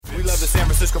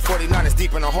Francisco 49ers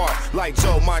deep in the heart. Like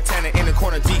Joe Montana in the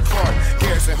corner, D. Clark.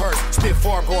 Garrison Hurst, stiff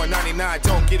farm going 99.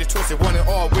 Don't get it twisted, one and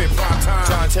all with prime time.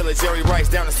 John Taylor, Jerry Rice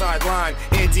down the sideline.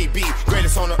 NDB,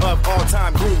 greatest owner of all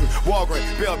time. Gruden,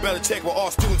 Walgren, Bill Belichick were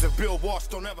all students of Bill Walsh.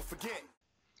 Don't ever forget.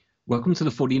 Welcome to the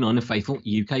 49er Faithful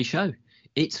UK show.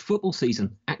 It's football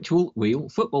season, actual real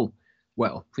football.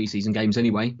 Well, pre-season games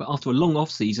anyway, but after a long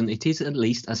off-season, it is at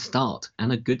least a start,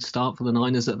 and a good start for the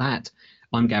Niners at that.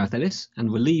 I'm Gareth Ellis,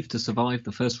 and relieved to survive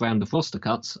the first round of roster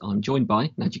cuts, I'm joined by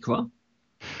Najee Krar.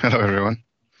 Hello, everyone.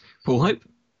 Paul Hope.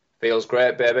 Feels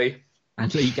great, baby.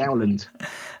 And Lee Gowland.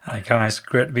 Hi, guys.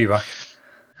 Great to be back.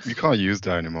 You can't use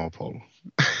that anymore, Paul.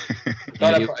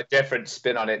 Gotta put a different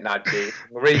spin on it, Najee.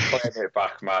 Reclaim it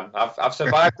back, man. I've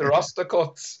survived the roster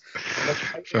cuts.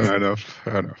 Fair enough.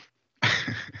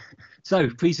 So,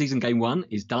 pre-season game one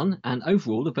is done, and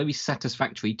overall a very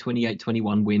satisfactory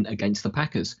 28-21 win against the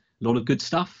Packers. A lot of good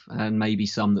stuff, and maybe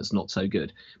some that's not so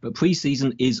good. But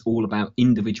pre-season is all about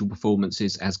individual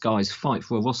performances as guys fight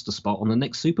for a roster spot on the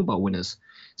next Super Bowl winners.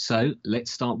 So,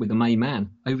 let's start with the main man.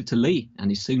 Over to Lee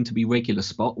and his soon-to-be regular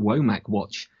spot, Womack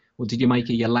Watch. What did you make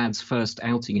of your lad's first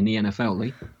outing in the NFL,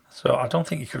 Lee? So, I don't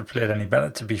think he could have played any better,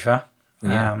 to be fair.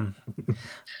 Yeah.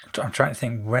 I'm trying to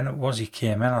think when it was he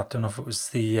came in. I don't know if it was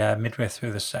the midway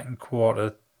through the second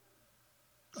quarter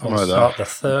or start the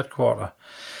third quarter.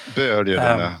 A bit earlier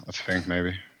than that, I think,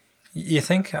 maybe. You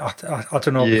think? I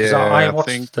don't know, because I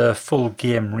watched the full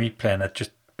game replay, and it just,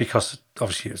 because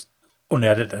obviously it was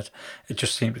unedited, it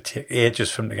just seemed to take ages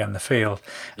for him to get in the field.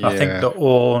 And I think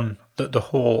the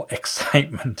whole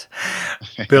excitement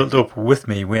built up with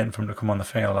me waiting for him to come on the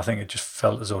field. I think it just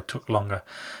felt as though it took longer.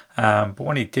 But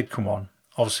when he did come on,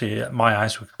 obviously my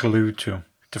eyes were glued to him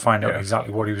to find out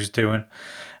exactly what he was doing.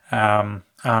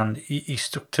 And he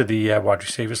stuck to the wide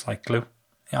receivers like glue.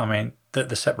 I mean,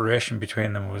 the separation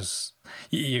between them was,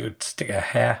 you could stick a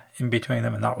hair in between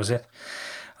them and that was it.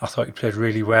 I thought he played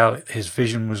really well. His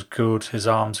vision was good. His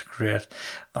arms are great.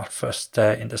 That first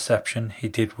interception, he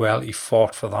did well. He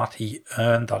fought for that. He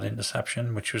earned that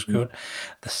interception, which was good.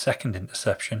 The second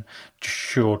interception just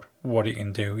showed what he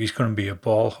can do. He's going to be a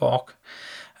ball hawk.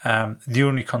 The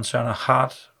only concern I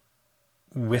had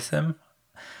with him,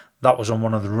 that was on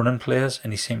one of the running plays,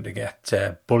 and he seemed to get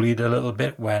bullied a little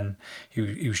bit when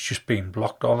he was just being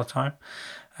blocked all the time.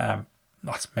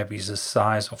 That's maybe his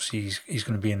size. Obviously, he's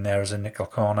going to be in there as a nickel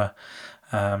corner,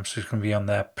 so he's going to be on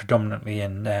there predominantly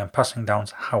in passing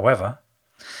downs. However,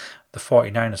 the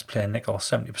 49ers play nickel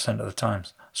 70% of the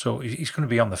times, so he's going to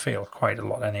be on the field quite a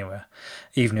lot anyway,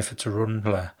 even if it's a run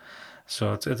play.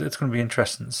 So it's going to be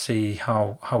interesting to see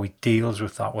how he deals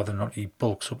with that, whether or not he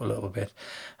bulks up a little bit.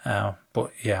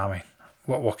 But yeah, I mean,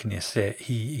 what can you say?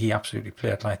 He absolutely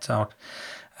played lights out.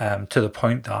 To the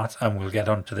point that, and we'll get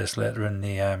onto this later in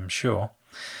the show,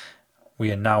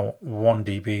 we are now one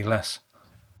DB less.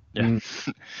 Yeah.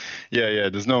 Yeah.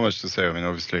 There's not much to say. I mean,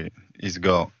 obviously, he's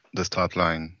got the start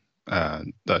line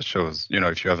that shows,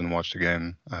 if you haven't watched the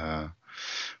game,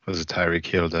 was it Tyreek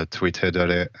Hill that tweeted at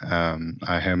it,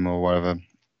 at him or whatever.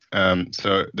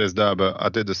 So there's that, but I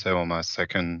did the same on my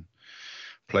second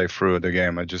playthrough of the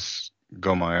game. I just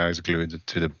got my eyes glued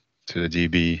to the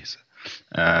DBs.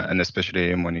 And especially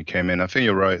him when he came in. I think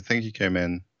you're right. I think he came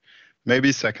in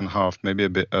maybe second half, maybe a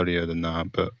bit earlier than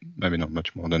that, but maybe not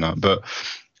much more than that. But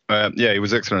he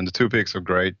was excellent. The two picks are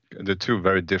great. The two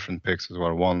very different picks as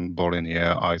well. One ball in the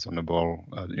air, eyes on the ball.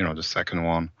 The second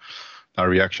one, our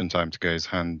reaction time to get his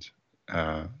hand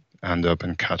up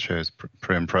and catch it is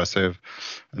pretty impressive.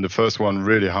 And the first one,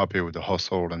 really happy with the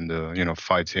hustle and the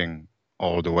fighting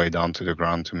all the way down to the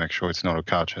ground to make sure it's not a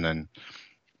catch, and then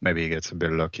maybe he gets a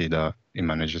bit lucky that he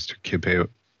manages to keep it.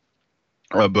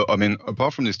 But, I mean,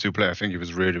 apart from these two plays, I think he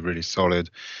was really, really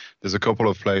solid. There's a couple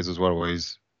of plays as well where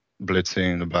he's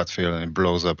blitzing in the backfield and he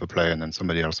blows up a play and then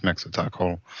somebody else makes a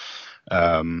tackle.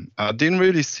 I didn't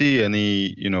really see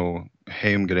any,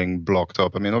 him getting blocked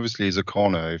up. I mean, obviously he's a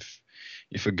corner.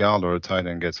 If a guard or a tight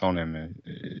end gets on him,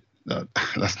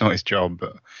 that's not his job.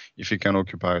 But if he can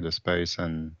occupy the space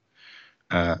and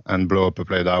blow up a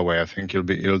play that way, I think he'll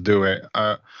do it.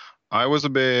 I was a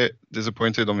bit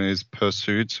disappointed on his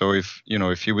pursuit. So if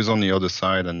he was on the other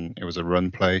side and it was a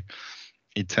run play,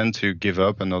 he'd tend to give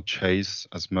up and not chase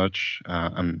as much,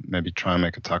 and maybe try and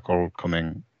make a tackle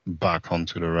coming back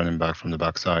onto the running back from the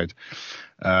backside.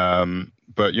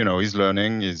 But he's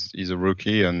learning. He's a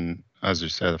rookie, and as you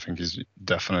said, I think he's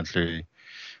definitely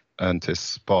earned his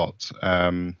spot.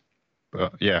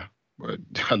 But yeah,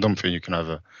 I don't think you can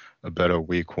have a better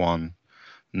week one,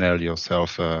 nail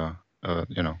yourself,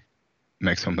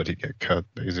 make somebody get cut,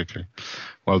 basically.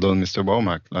 Well done, Mr.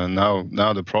 Womack. And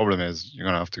now the problem is you're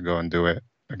going to have to go and do it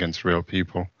against real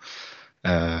people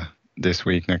this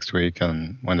week, next week,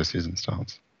 and when the season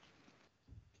starts.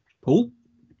 Paul,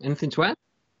 anything to add?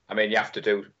 I mean, you have to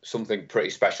do something pretty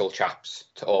special, chaps,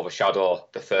 to overshadow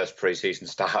the first pre-season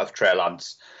start of Trey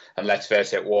Lance. And let's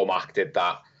face it, Womack did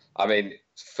that. I mean,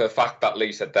 for the fact that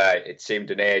Lee said there, it seemed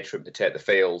an age for him to take the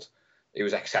field. He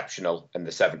was exceptional in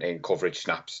the 17 coverage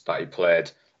snaps that he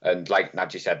played. And like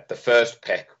Nadji said, the first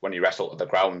pick when he wrestled to the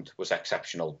ground was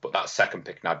exceptional. But that second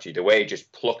pick, Nadji, the way he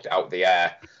just plucked it out of the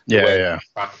air, the way he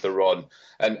tracked the run.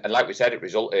 And like we said, it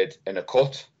resulted in a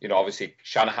cut. You know, obviously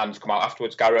Shanahan's come out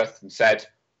afterwards, Gareth, and said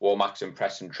Womack's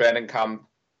impressed in training camp.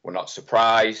 We're not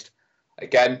surprised.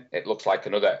 Again, it looks like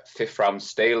another fifth-round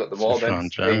steal at the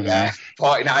moment.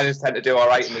 49ers tend to do all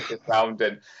right in the fifth round.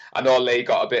 And I know Lee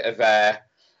got a bit of...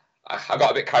 I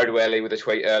got a bit carried away, Lee, with a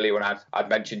tweet earlier when I'd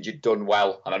mentioned you'd done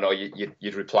well. And I know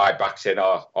you'd replied back saying,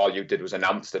 oh, all you did was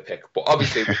announce the pick. But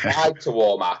obviously, we tried to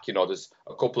Womack. You know, there's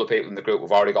a couple of people in the group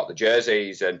who've already got the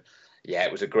jerseys. And, yeah,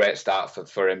 it was a great start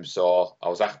for him. So I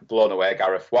was blown away,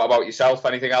 Gareth. What about yourself?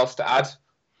 Anything else to add?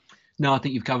 No, I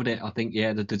think you've covered it. I think,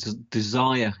 yeah, the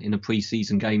desire in a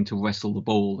preseason game to wrestle the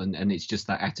ball. And it's just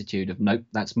that attitude of, nope,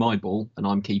 that's my ball and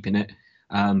I'm keeping it.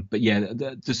 But yeah,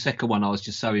 the second one, I was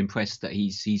just so impressed that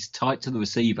he's tight to the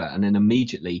receiver, and then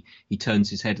immediately he turns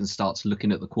his head and starts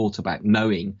looking at the quarterback,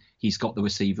 knowing he's got the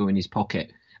receiver in his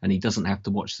pocket and he doesn't have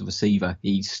to watch the receiver.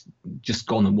 He's just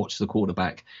gone and watched the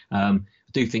quarterback. I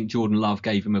do think Jordan Love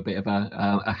gave him a bit of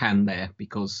a hand there,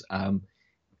 because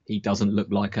he doesn't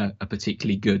look like a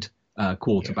particularly good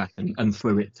quarterback, and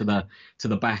threw it to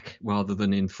the back rather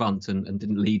than in front, and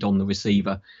didn't lead on the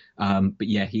receiver. But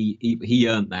yeah, he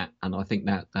earned that, and I think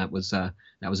that was a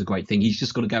great thing. He's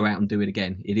just got to go out and do it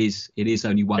again. It is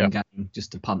only one game,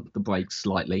 just to pump the brakes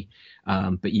slightly.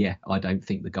 But yeah, I don't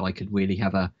think the guy could really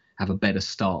have a better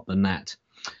start than that.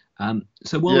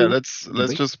 So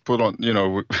let's just put on. You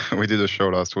know, we did a show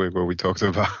last week where we talked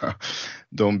about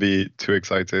don't be too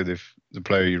excited if the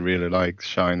player you really like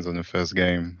shines on the first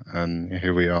game, and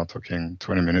here we are talking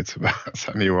 20 minutes about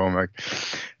Sammy Womack.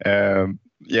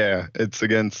 Yeah, it's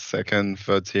against second,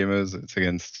 third teamers. It's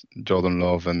against Jordan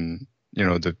Love and, you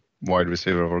know, the wide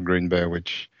receiver of Green Bay,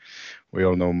 which we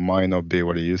all know might not be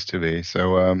what he used to be.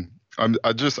 So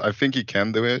I think he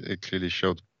can do it. It clearly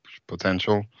showed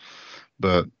potential,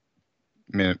 but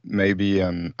maybe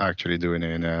and actually doing it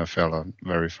in the NFL are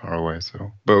very far away.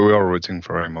 So, but we are rooting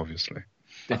for him, obviously.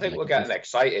 I think we're getting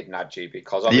excited, Nadji,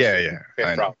 because obviously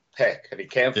fifth round pick, and he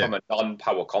came from a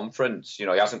non-power conference. You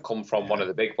know, he hasn't come from one of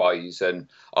the big boys, and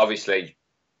obviously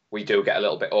we do get a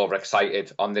little bit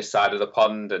overexcited on this side of the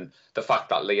pond. And the fact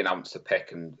that Lee announced the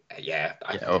pick, and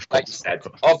of course, like you said,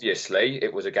 obviously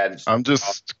it was against. I'm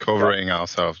just covering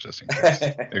ourselves just in case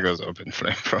it goes up in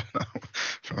flame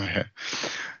from here.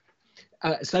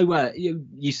 So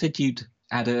you said you'd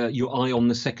had your eye on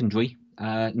the secondary.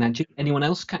 Nadji, anyone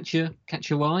else catch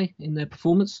your eye in their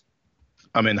performance?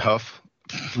 I mean, Huff.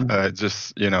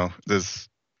 Just, you know,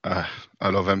 I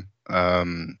love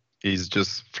him. He's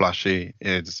just flashy.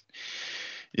 He's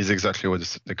exactly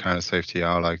what the kind of safety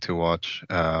I like to watch.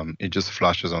 He just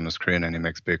flashes on the screen and he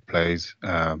makes big plays.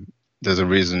 There's a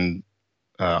reason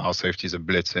our safeties are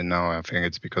blitzing now. I think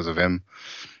it's because of him,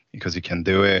 because he can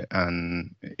do it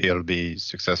and he'll be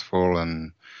successful.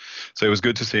 And so it was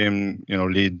good to see him, you know,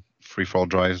 lead 3-4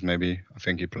 drives, maybe. I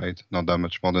think he played not that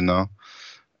much more than now.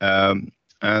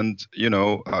 And, you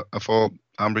know, I thought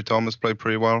Ambry Thomas played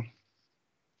pretty well.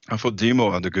 I thought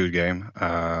Demo had a good game.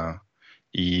 I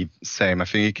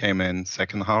think he came in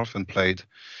second half and played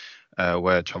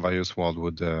where Travarius Ward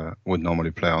would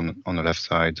normally play on the left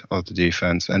side of the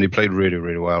defense. And he played really,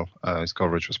 really well. His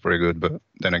coverage was pretty good. But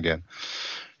then again,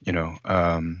 you know,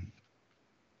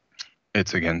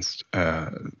 it's against,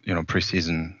 you know,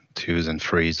 preseason 2s and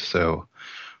 3s. So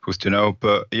who's to know?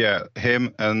 But yeah,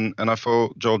 him and I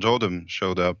thought George Odom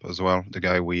showed up as well. The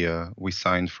guy we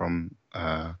signed from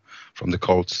the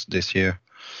Colts this year.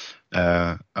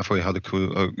 I thought he had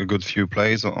a good few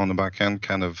plays on the back end,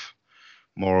 kind of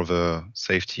more of a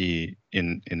safety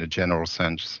in a general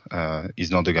sense.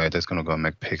 He's not the guy that's going to go and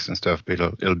make picks and stuff, but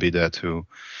he'll be there to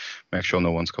make sure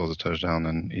no one scores a touchdown,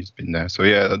 and he's been there. So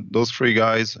yeah, those three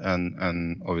guys,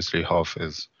 and obviously Huff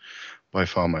is by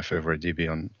far my favorite DB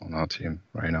on our team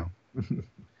right now.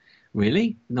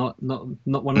 Really? Not one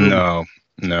of them?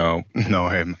 No,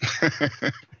 him.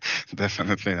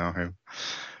 Definitely not him.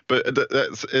 But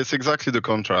it's exactly the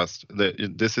contrast.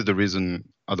 This is the reason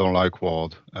I don't like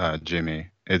Ward, Jimmy.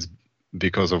 It's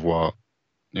because of what,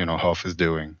 you know, Huff is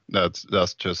doing. That's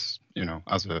just, you know,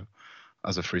 as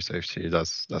a free safety,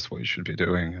 that's what you should be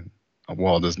doing. And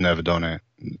Ward has never done it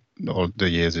all the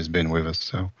years he's been with us.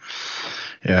 So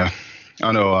Yeah,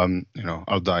 I know.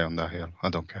 I'll die on that hill. I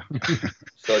don't care.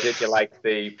 So, did you like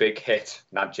the big hit,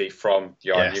 Nadji, from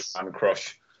your new man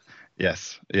crush?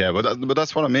 Yes, yeah, but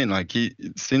that's what I mean. Like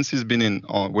since he's been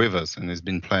with us and he's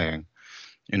been playing,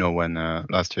 when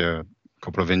last year a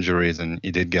couple of injuries and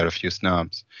he did get a few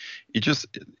snaps,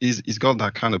 he's got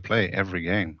that kind of play every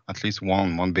game. At least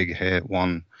one big hit,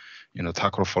 one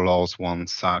tackle for loss, one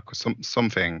sack,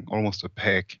 something, almost a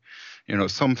pick,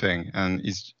 something. And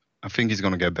I think he's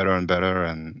going to get better and better,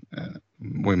 and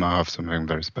we might have something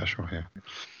very special here.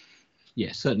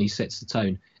 Yeah, certainly sets the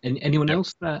tone. And anyone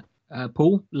else?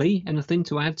 Paul, Lee, anything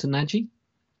to add to Nadji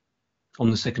on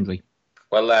the secondary?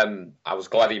 Well, I was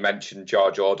glad he mentioned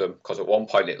George Odom, because at one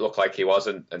point it looked like he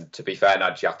wasn't. And to be fair,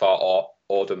 Nadji, I thought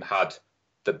Odom had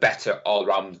the better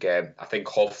all-round game. I think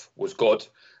Huff was good.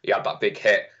 He had that big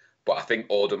hit. But I think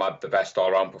Odom had the best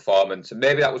all-round performance. And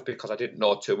maybe that was because I didn't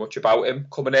know too much about him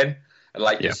coming in. And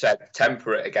like you said,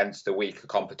 temper it against the weaker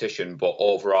competition. But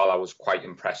overall, I was quite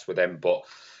impressed with him. But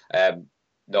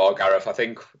no, Gareth, I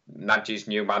think Nadji's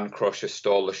new man crush has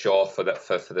stole the show for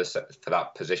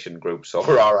that position group. So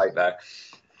we're all right there.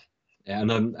 Yeah,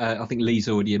 and I think Lee's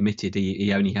already admitted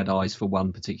he only had eyes for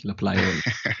one particular player.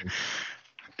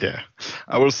 Yeah,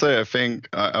 I will say I think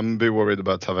I'm a bit worried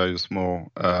about Tavarius Moore.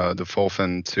 The 4th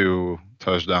and 2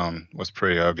 touchdown was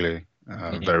pretty ugly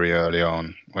very early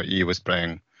on, where he was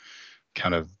playing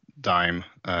kind of dime,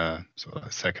 sort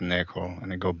of second nickel,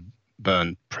 and it got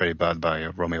burned pretty bad by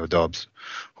Romeo Doubs,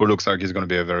 who looks like he's going to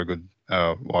be a very good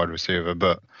wide receiver.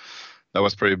 But that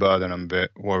was pretty bad, and I'm a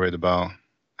bit worried about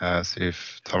see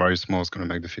if Tavarius Moore is going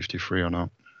to make the 53 or not.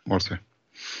 We'll see.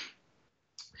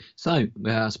 So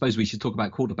I suppose we should talk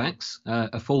about quarterbacks.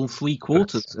 A full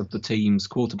 3/4 of the team's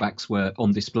quarterbacks were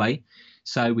on display.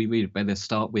 So we really better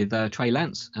start with Trey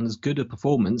Lance, and as good a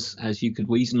performance as you could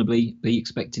reasonably be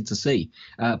expected to see.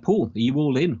 Paul, are you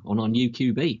all in on our new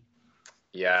QB?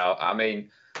 Yeah, I mean,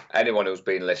 anyone who's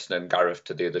been listening, Gareth,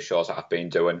 to the other shows that I've been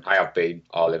doing, I have been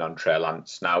all in on Trey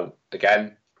Lance. Now,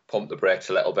 again, pump the brakes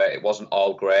a little bit. It wasn't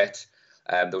all great.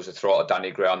 There was a throw to Danny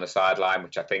Gray on the sideline,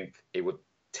 which I think he would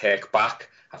take back.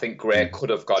 I think Gray could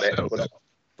have got it,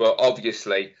 but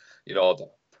obviously, the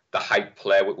hype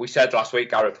play. We said last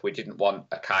week, Gareth, we didn't want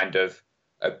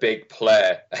a big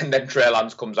play, and then Trey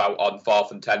Lance comes out on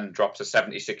 4th and 10 and drops a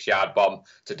 76-yard bomb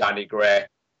to Danny Gray.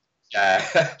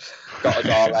 Got us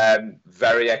all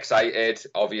very excited.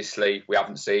 Obviously, we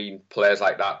haven't seen players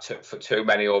like that for too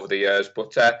many over the years.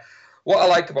 But what I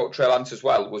like about Trey Lance as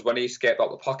well was when he escaped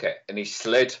out the pocket and he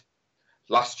slid.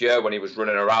 Last year, when he was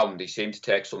running around, he seemed to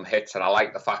take some hits, and I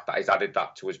like the fact that he's added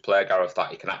that to his play, Gareth, that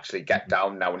he can actually get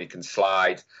down now and he can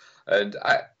slide. And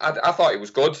I thought he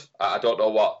was good. I don't know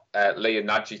what Lee and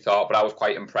Nadji thought, but I was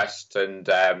quite impressed. And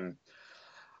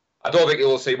I don't think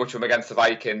you'll see much of him against the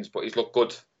Vikings, but he's looked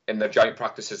good in the joint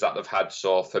practices that they've had.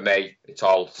 So for me, it's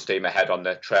all steam ahead on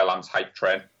the Trey Lance hype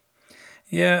train.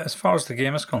 Yeah, as far as the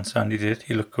game is concerned,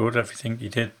 he looked good. Everything he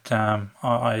did,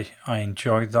 I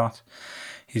enjoyed that.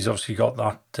 He's obviously got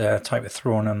that type of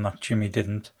throw in him that Jimmy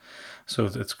didn't. So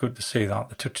it's good to see that.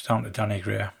 The touchdown to Danny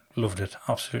Gray, loved it,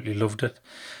 absolutely loved it.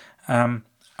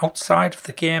 Outside of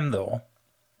the game, though,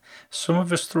 some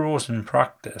of his throws in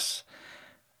practice,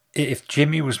 if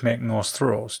Jimmy was making those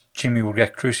throws, Jimmy would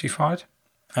get crucified.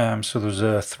 So there was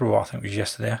a throw, I think it was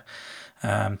yesterday,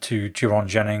 to Jaron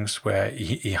Jennings where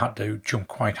he had to jump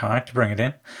quite high to bring it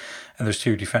in. And there's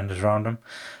 2 defenders around him.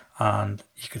 And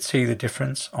you could see the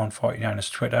difference on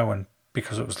 49ers Twitter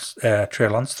because it was Trey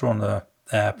Lance throwing the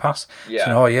pass. Yeah.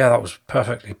 So, that was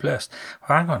perfectly placed.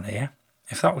 Well, hang on here.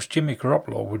 If that was Jimmy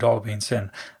Garoppolo, we'd all been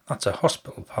saying, that's a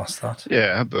hospital pass, that.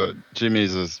 Yeah, but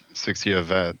Jimmy's a 6-year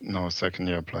vet, no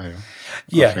second-year player.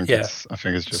 Yeah, I think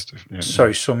it's just...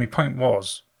 Sorry, so my point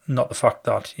was not the fact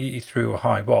that he threw a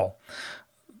high ball.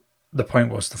 The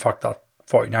point was the fact that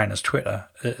 49ers Twitter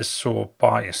is so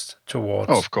biased towards...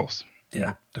 Oh, of course.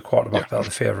 Yeah, the quarterback that was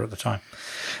the favourite at the time.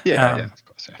 Yeah, of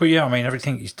course. Yeah. But yeah, I mean,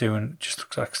 everything he's doing just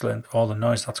looks excellent. All the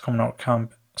noise that's coming out of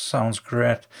camp sounds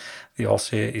great. They all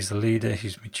say he's the leader.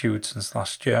 He's matured since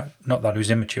last year. Not that he was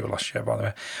immature last year, by the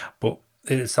way, but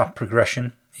it's that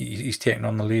progression. He's taking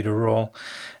on the leader role.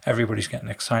 Everybody's getting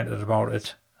excited about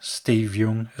it. Steve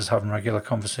Young is having regular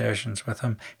conversations with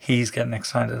him. He's getting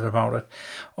excited about it.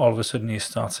 All of a sudden, you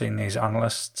start seeing these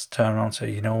analysts turn around and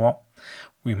say, you know what?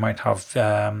 We might have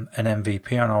an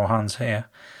MVP on our hands here,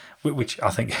 which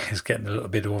I think is getting a little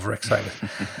bit overexcited.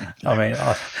 I mean,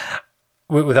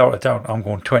 without a doubt, I'm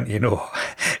going 20-0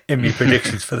 in my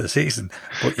predictions for the season.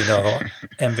 But you know what?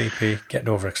 MVP, getting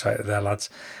overexcited there, lads.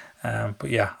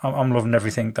 But yeah, I'm loving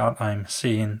everything that I'm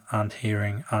seeing and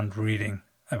hearing and reading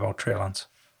about Trey Lance.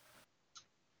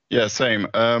 Yeah, same.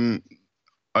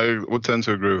 I would tend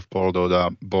to agree with Paul, though,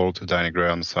 that ball to Danny Gray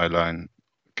on the sideline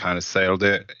kind of sailed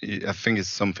it. I think it's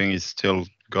something he's still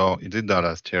got. He did that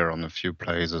last year on a few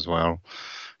plays as well.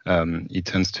 He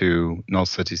tends to not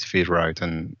set his feet right,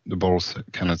 and the balls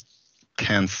kind of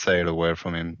can sail away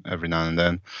from him every now and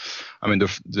then. I mean,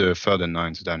 the third and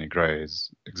 9 to Danny Gray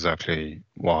is exactly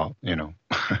what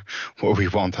what we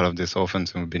want out of this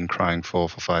offense, and we've been crying for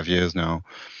 5 years now.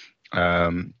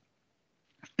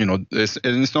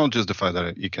 It's not just the fact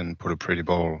that he can put a pretty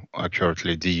ball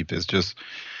accurately deep. It's just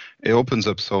it opens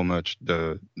up so much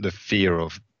the fear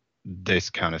of this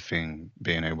kind of thing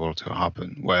being able to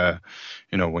happen. Where,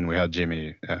 when we had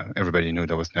Jimmy, everybody knew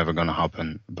that was never going to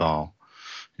happen. About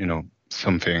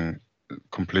something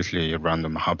completely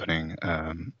random happening.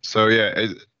 I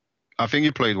think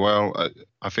he played well.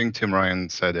 I think Tim Ryan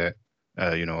said it.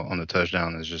 On the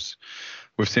touchdown, it's just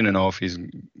we've seen enough. He's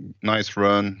nice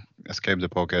run, escape the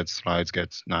pocket, slides,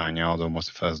 gets 9 yards, almost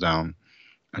a first down,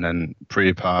 and then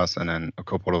pretty pass, and then a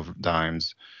couple of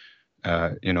dimes,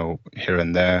 here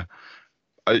and there.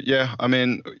 I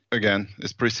mean, again,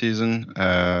 it's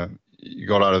preseason. You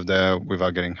got out of there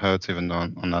without getting hurt, even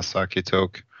on that sack he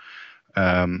took.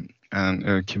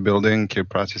 And keep building, keep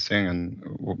practicing,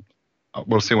 and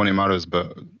we'll see when it matters.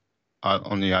 But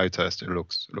on the eye test, it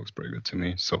looks pretty good to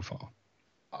me so far.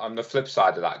 On the flip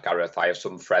side of that, Gareth, I have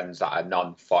some friends that are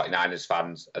non-49ers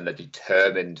fans, and they're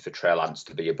determined for Trey Lance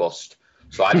to be a bust.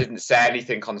 So I didn't say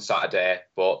anything on Saturday,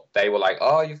 but they were like,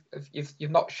 "Oh,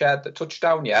 you've not shared the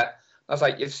touchdown yet." I was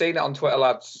like, "You've seen it on Twitter,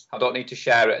 lads. I don't need to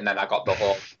share it." And then I got the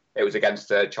whole. It was against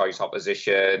third choice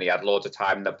opposition. He had loads of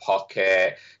time in the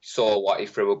pocket. Saw what he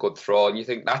threw a good throw. And you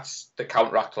think that's the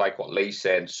counteract, like what Lee's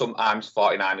saying. Sometimes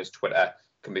 49ers Twitter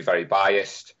can be very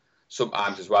biased.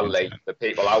 Sometimes as well, Lee, the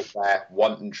people out there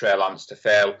wanting Trey Lance to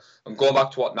fail. And going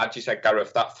back to what Nadji said,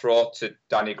 Gareth, that throw to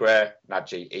Danny Gray,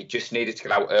 Nadji, he just needed to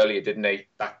get out earlier, didn't he?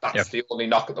 That's the only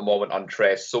knock at the moment on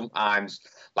Trey. Sometimes,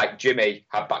 like Jimmy,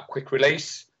 had that quick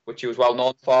release, which he was well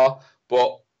known for,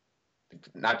 but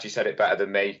Nadji said it better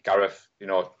than me, Gareth.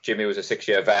 Jimmy was a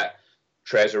 6-year vet,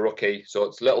 Trey's a rookie, so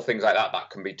it's little things like that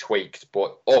can be tweaked.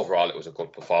 But overall, it was a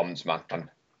good performance, man. I'm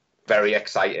very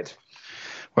excited.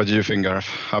 What do you think, Gareth?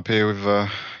 Happy with?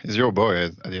 He's your boy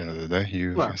at the end of the day.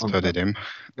 You studied him.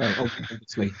 Well,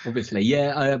 obviously,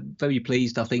 yeah. Very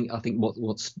pleased. I think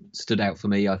what stood out for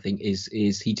me, I think, is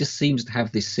he just seems to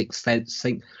have this sixth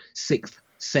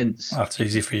sense. That's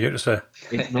easy for you to say.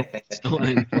 It's not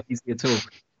easy at all.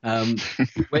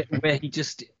 Where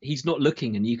he's not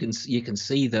looking, and you can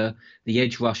see the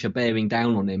edge rusher bearing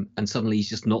down on him, and suddenly he's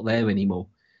just not there anymore.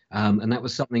 And that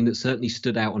was something that certainly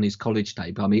stood out on his college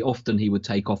tape. I mean, often he would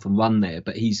take off and run there,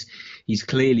 but he's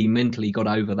clearly mentally got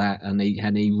over that, and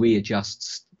he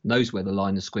readjusts, knows where the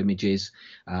line of scrimmage is,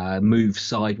 moves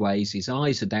sideways. His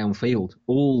eyes are downfield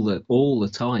all the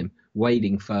time,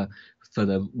 waiting for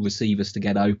the receivers to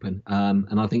get open.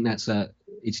 And I think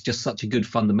it's just such a good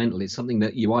fundamental. It's something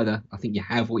that you either, I think, you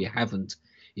have or you haven't.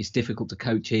 It's difficult to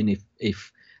coach in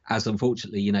if as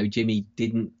unfortunately, Jimmy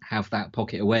didn't have that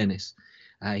pocket awareness.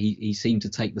 He seemed to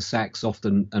take the sacks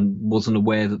often and wasn't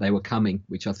aware that they were coming,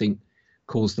 which I think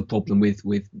caused the problem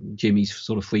with Jimmy's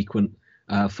sort of frequent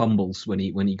fumbles when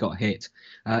he got hit.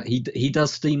 He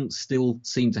does still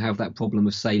seem to have that problem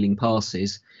of sailing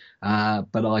passes,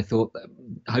 but I thought that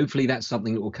hopefully that's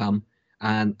something that will come.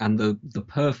 And the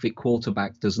perfect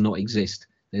quarterback does not exist.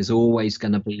 There's always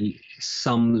going to be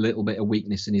some little bit of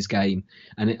weakness in his game,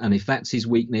 and if that's his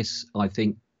weakness, I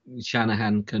think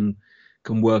Shanahan can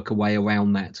work a way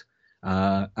around that,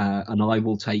 and I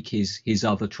will take his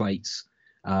other traits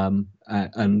and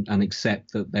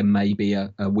accept that there may be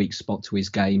a weak spot to his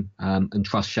game, and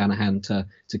trust Shanahan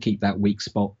to keep that weak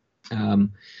spot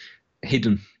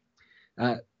hidden.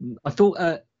 I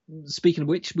thought, speaking of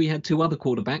which, we had two other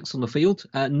quarterbacks on the field.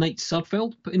 Nate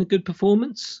Sudfeld put in a good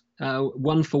performance,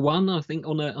 1 for 1, I think,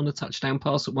 on a touchdown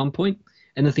pass at one point.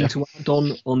 Anything to add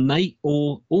on Nate,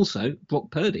 or also Brock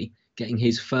Purdy getting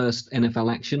his first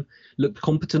NFL action, looked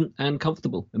competent and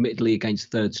comfortable, admittedly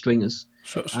against third stringers.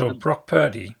 So Brock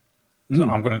Purdy,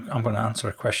 I'm going to answer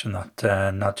a question that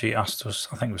Nadji asked us.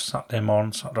 I think it was Saturday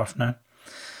morning, Saturday afternoon.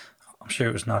 I'm sure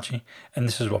it was Nadji, and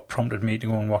this is what prompted me to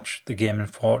go and watch the game in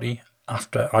 40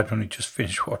 after I'd only just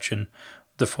finished watching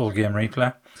the full game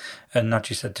replay. And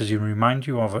Nadji said, "Does he remind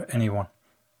you of anyone?"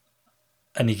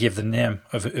 And he gave the name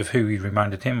of who he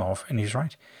reminded him of, and he's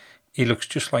right. He looks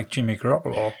just like Jimmy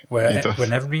Garoppolo, where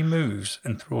whenever he moves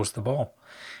and throws the ball,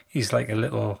 he's like a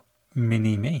little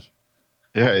mini me.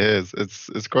 Yeah, he is.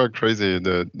 It's quite crazy,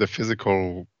 the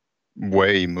physical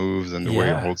way he moves and the way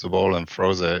he holds the ball and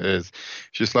throws it. If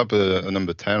you slap a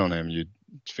number 10 on him,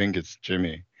 think it's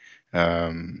Jimmy.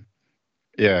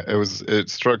 Yeah, it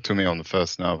struck to me on the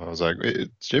first snap. I was like,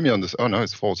 it's Jimmy on this. Oh no,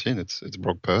 it's 14. It's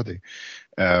Brock Purdy.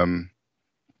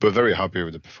 But very happy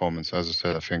with the performance. As I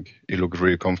said, I think he looked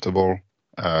really comfortable,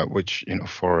 which, you know,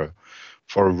 for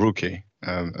a rookie,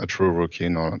 a true rookie, you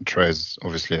know, Trey's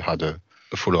obviously had a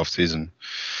full season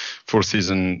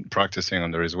practicing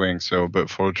under his wing. So, but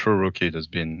for a true rookie that's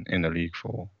been in the league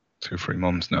for 2-3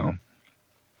 months now,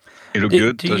 he looked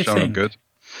good. Touchdown looked good.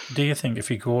 Do you think if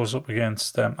he goes up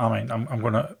against them, I mean, I'm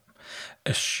going to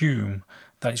assume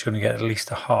that he's going to get at least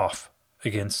a half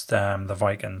against the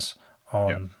Vikings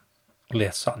on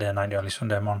late Saturday night, early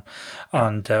Sunday morning,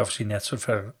 and obviously Nate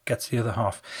Sudfeld gets the other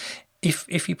half.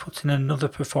 If he puts in another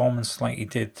performance like he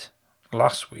did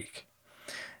last week,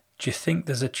 do you think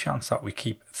there's a chance that we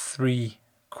keep 3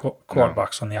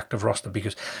 quarterbacks on the active roster?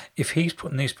 Because if he's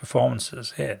putting these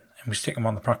performances in and we stick him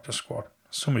on the practice squad,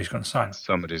 somebody's going to sign him.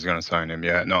 Somebody's going to sign him.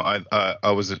 Yeah. No,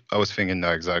 I was thinking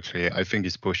that exactly. I think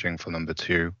he's pushing for number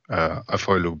 2. I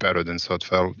thought he looked better than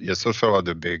Sudfeld. Yeah, Sudfeld had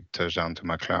a big touchdown to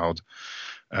McLeod,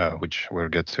 which we'll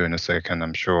get to in a second,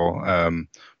 I'm sure.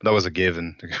 But that was a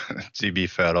given. TB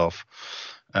fell off,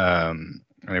 and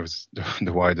it was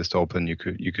the widest open you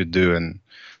could do, and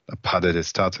that padded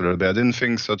his stats a little bit. I didn't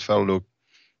think Sudfeld looked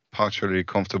partially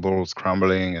comfortable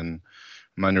scrambling and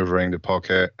maneuvering the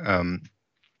pocket. I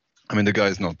mean, the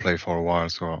guy's not played for a while,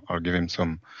 so I'll give him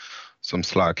some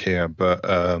slack here. But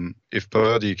if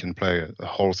Purdy can play a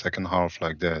whole second half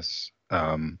like this,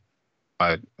 I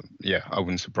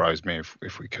wouldn't surprise me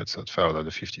if we cut Sudfeld at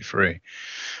the 53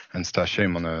 and stash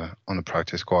him on a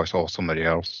practice squad or somebody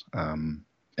else.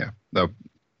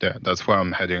 That's where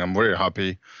I'm heading. I'm very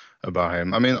happy about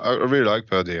him. I mean, I really like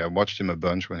Purdy. I watched him a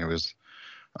bunch when he was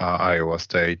Iowa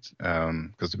State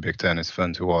because the Big Ten is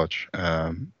fun to watch.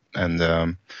 And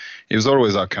he was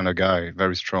always that kind of guy,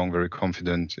 very strong, very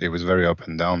confident. He was very up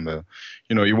and down, but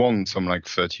you know, he won some like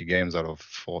 30 games out of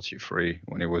 43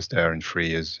 when he was there in 3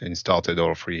 years, and he started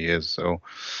all 3 years. So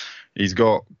he's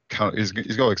got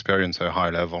experience at a high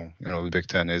level. You know, the Big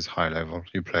Ten is high level.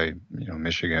 You play, you know,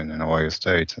 Michigan and Ohio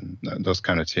State and those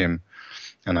kind of team,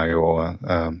 and Iowa,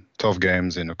 tough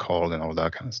games in the cold and all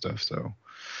that kind of stuff. So.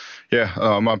 Yeah,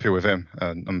 I'm happy with him.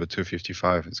 Number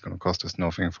 255, it's going to cost us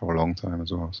nothing for a long time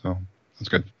as well. So that's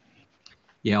good.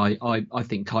 Yeah, I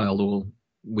think Kyle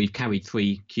we've carried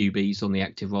 3 QBs on the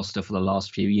active roster for the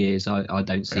last few years. I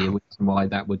don't see a reason why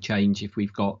that would change if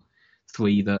we've got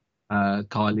 3 that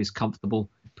Kyle is comfortable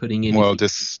putting in. Well,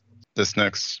 this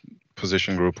next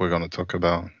position group we're going to talk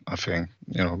about, I think,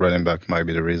 you know, running back might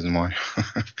be the reason why.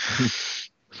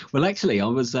 Well, actually, I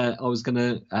was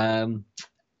going to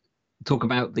talk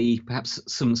about perhaps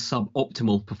some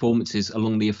suboptimal performances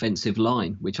along the offensive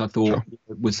line, which I thought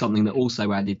was something that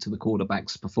also added to the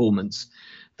quarterback's performance,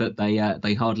 that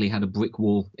they hardly had a brick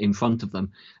wall in front of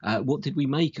them. What did we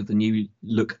make of the new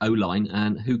look O-line,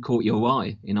 and who caught your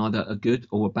eye in either a good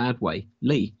or a bad way?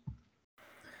 Lee?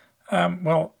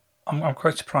 Well, I'm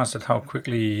quite surprised at how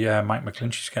quickly Mike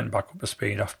McGlinchey's getting back up to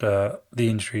speed after the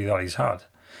injury that he's had.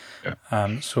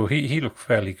 Yeah. So he looked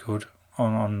fairly good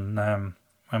on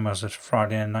when was it?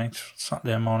 Friday night,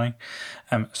 Saturday morning.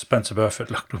 Spencer Burford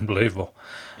looked unbelievable.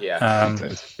 Yeah,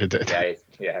 it did.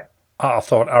 Yeah. I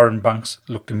thought Aaron Banks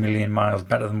looked a million miles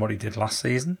better than what he did last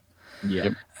season.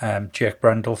 Yeah. Jake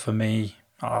Brendel, for me,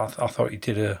 I thought he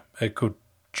did a good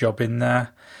job in there.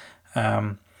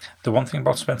 The one thing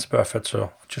about Spencer Burford,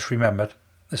 so I just remembered,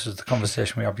 this is the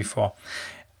conversation we had before.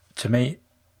 To me,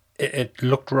 it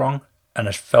looked wrong and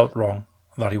it felt wrong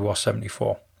that he was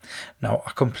 74. Now,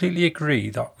 I completely agree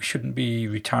that we shouldn't be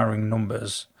retiring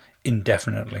numbers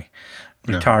indefinitely,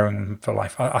 retiring them for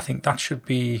life. I think that should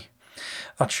be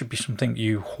something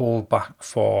you hold back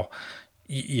for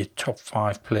your top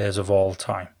 5 players of all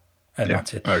time, and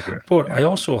that's it. I agree. But I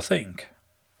also think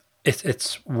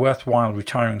it's worthwhile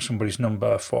retiring somebody's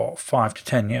number for 5 to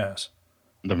 10 years.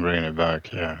 Then bringing it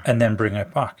back, and then bring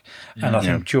it back. And I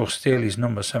think Joe Staley's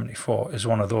number 74 is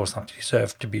one of those that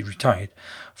deserve to be retired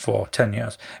for 10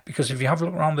 years. Because if you have a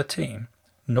look around the team,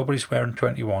 nobody's wearing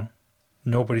 21,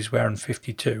 nobody's wearing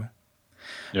 52.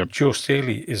 Yep. Joe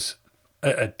Staley is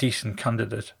a decent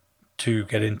candidate to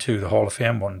get into the Hall of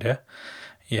Fame one day.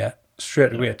 Yeah,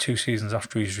 straight away 2 seasons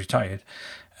after he's retired,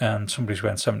 and somebody's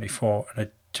wearing 74, and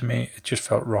to me, it just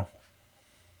felt wrong.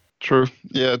 True.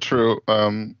 Yeah, true.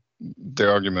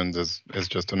 The argument is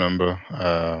just a number,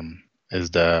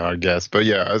 is there, I guess. But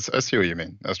yeah, I see what you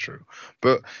mean. That's true.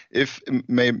 But if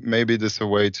maybe there's a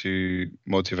way to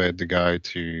motivate the guy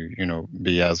to, you know,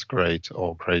 be as great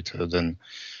or greater than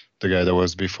the guy that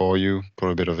was before you,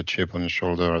 put a bit of a chip on his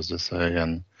shoulder, as they say.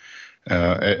 And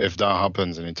if that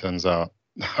happens and it turns out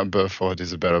Burford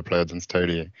is a better player than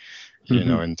Staley. You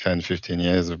know, in 10, 15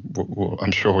 years,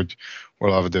 I'm sure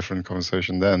we'll have a different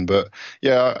conversation then. But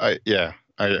I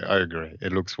agree.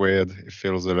 It looks weird. It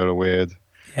feels a little weird.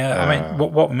 Yeah, I mean,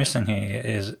 what we're missing here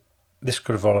is this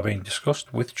could have all been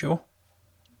discussed with Joe.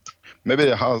 Maybe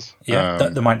it has. Yeah,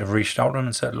 they might have reached out to him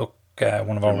and said, "Look,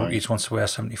 one of our rookies wants to wear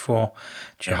 74.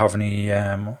 Do you have any?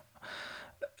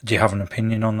 Do you have an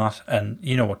opinion on that?" And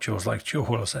you know what Joe's like. Joe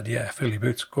will have said, "Yeah, fill your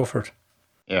boots, go for it."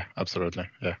 Yeah, absolutely.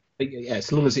 Yeah. Yeah,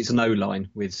 as long as it's an O-line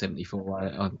with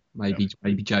 74,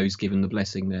 maybe Joe's given the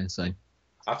blessing there. So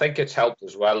I think it's helped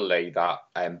as well, Lee,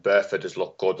 that Burford has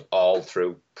looked good all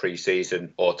through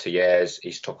pre-season OTAs.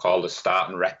 He's took all the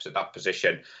starting reps at that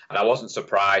position, and I wasn't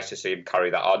surprised to see him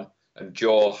carry that on. And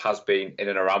Joe has been in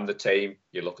and around the team.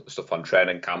 You look at the stuff on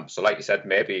training camp. So like you said,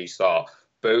 maybe he thought,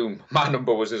 boom, my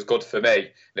number was as good for me. And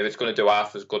if it's going to do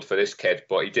half as good for this kid,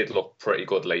 but he did look pretty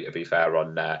good, Lee, to be fair,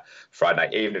 on Friday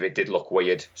night, even if it did look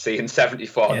weird, seeing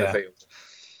 74 in the field.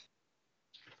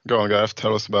 Go on, Gav.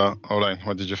 Tell us about O-line.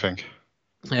 What did you think?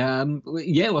 Well,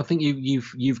 I think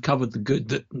you've covered the good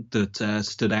that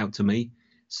stood out to me.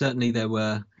 Certainly, there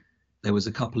was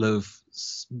a couple of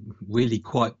really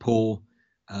quite poor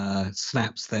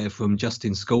snaps there from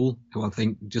Justin School, who I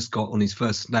think just got on his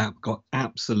first snap, got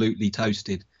absolutely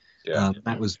toasted. Yeah.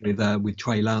 That was with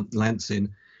Trey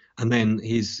Lansing, and then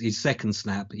his second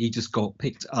snap, he just got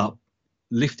picked up,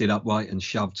 lifted upright, and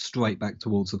shoved straight back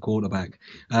towards the quarterback.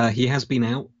 He has been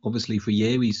out obviously for a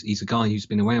year. He's a guy who's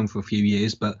been around for a few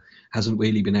years, but hasn't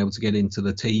really been able to get into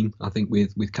the team. I think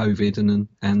with COVID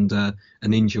and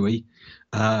an injury.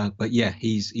 But yeah,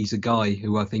 he's a guy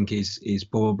who I think is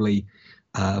probably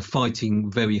fighting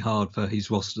very hard for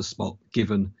his roster spot,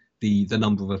 given the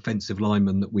number of offensive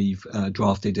linemen that we've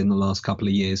drafted in the last couple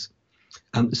of years.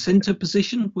 The centre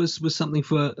position was something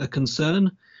for a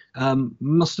concern.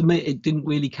 Must admit, it didn't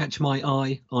really catch my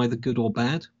eye, either good or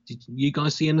bad. Did you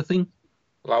guys see anything?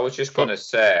 Well, I was just going to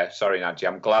say, sorry, Nadji,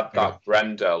 I'm glad that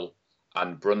Brendel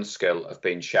and Brunskill have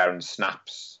been sharing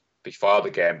snaps before the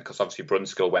game, because obviously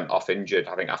Brunskill went off injured,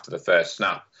 I think, after the first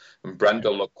snap. And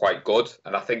Brendel looked quite good.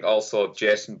 And I think also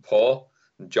Jason Poe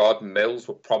and Jordan Mills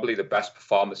were probably the best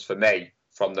performers for me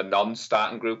from the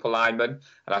non-starting group of linemen.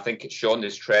 And I think it's shown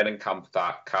this training camp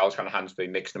that Kyle Shanahan's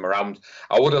been mixing them around.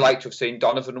 I would have liked to have seen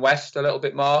Donovan West a little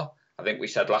bit more. I think we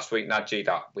said last week, Nadji,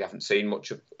 that we haven't seen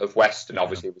much of West, and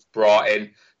obviously it was brought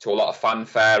in to a lot of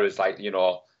fanfare as, like,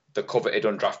 the coveted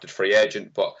undrafted free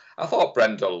agent. But I thought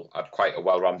Brendel had quite a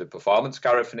well-rounded performance,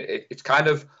 Gareth, and it's kind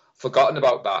of forgotten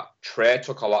about that. Trey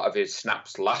took a lot of his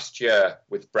snaps last year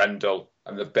with Brendel,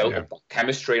 and they've built up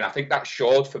chemistry, and I think that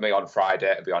showed for me on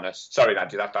Friday, to be honest. Sorry,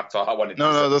 Nadji, that's all I wanted to say.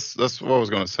 No, that's what I was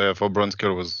going to say. I thought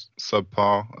Brunskill was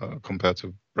subpar compared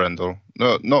to Brendel.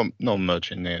 No, not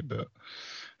much in it, but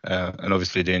and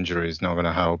obviously the injury is not going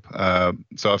to help.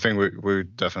 So I think we're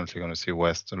definitely going to see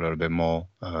West a little bit more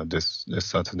this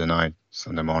Saturday night,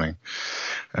 Sunday morning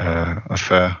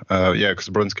affair. Because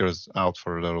Brunskill is out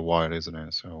for a little while, isn't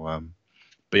it? So,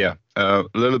 but yeah, a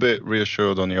little bit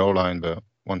reassured on the O-line, but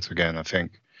once again, I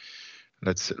think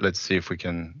let's see if we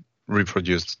can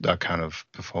reproduce that kind of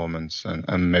performance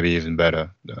and maybe even better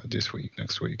this week,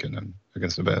 next week, and then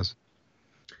against the Bears.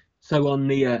 So on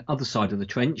the other side of the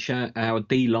trench, our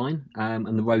D-line and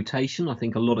the rotation, I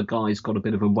think a lot of guys got a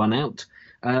bit of a run out.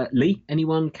 Lee,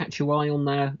 anyone catch your eye on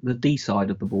the D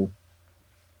side of the ball?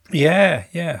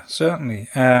 Yeah, certainly.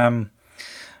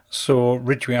 So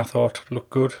Ridgway, I thought,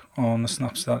 looked good on the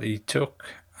snaps that he took.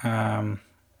 And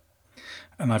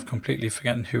I've completely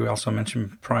forgotten who else I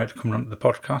mentioned prior to coming onto the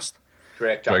podcast.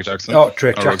 Drake Jackson. Oh,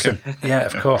 Drake Jackson. Yeah,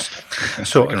 of course.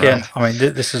 So again, I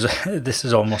mean, this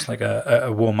is almost like a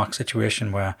Womack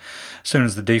situation where as soon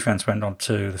as the defense went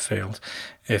onto the field,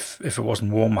 if it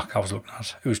wasn't Womack I was looking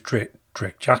at, it was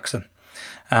Drake Jackson.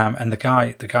 And the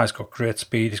guy's got great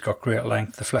speed, he's got great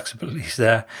length, the flexibility's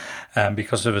there.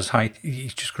 Because of his height,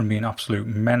 he's just going to be an absolute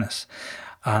menace.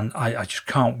 And I just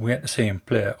can't wait to see him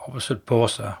play opposite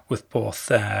Bosa with both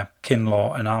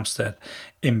Kinlaw and Armstead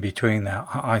in between there.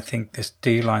 I think this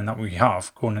D-line that we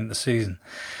have going into the season,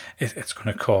 it's going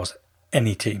to cause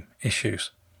any team issues.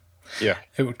 Yeah.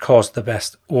 It would cause the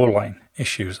best O-line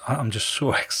issues. I'm just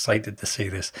so excited to see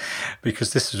this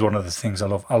because this is one of the things I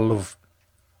love. I love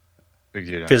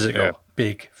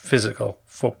big physical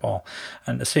football.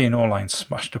 And to see an O-line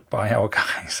smashed up by our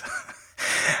guys...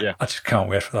 Yeah, I just can't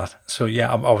wait for that. So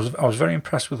yeah, I was very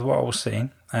impressed with what I was seeing.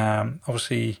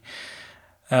 Obviously,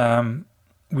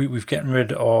 we've getting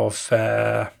rid of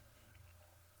the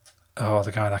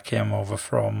guy that came over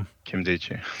from Kim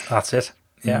Dichie. That's it.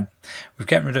 Yeah, We've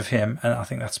getting rid of him, and I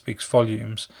think that speaks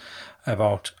volumes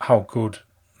about how good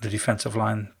the defensive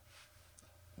line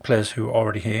players who are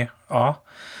already here are.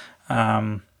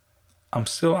 I'm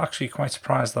still actually quite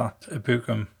surprised that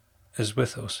Ibukum is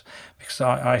with us, because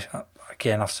I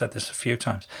again, I've said this a few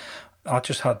times, I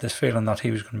just had this feeling that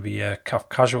he was going to be a CAF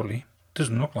casualty.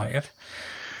 Doesn't look like it.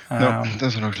 No, it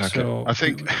doesn't look like it. I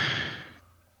think...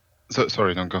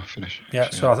 sorry, don't go, finish. Yeah,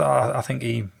 so I think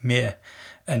he may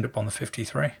end up on the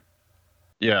 53.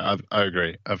 Yeah, I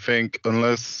agree. I think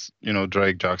unless,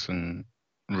 Drake Jackson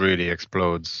really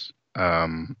explodes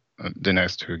the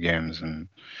next two games and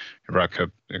rack up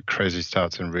crazy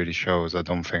stats and really shows, I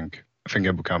think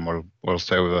Ibukum will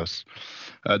stay with us.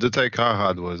 The take I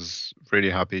had was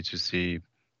really happy to see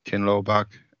Kinlaw back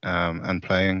and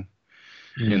playing.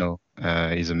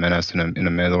 He's a menace in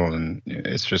the middle, and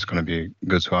it's just going to be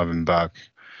good to have him back.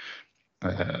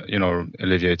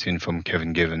 Alleviating from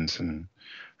Kevin Givens, and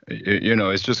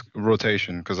it's just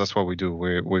rotation, because that's what we do.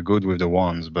 We're good with the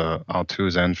ones, but our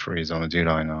twos and threes on the D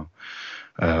line are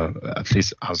at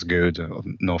least as good,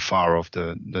 not far off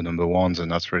the number ones,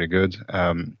 and that's really good.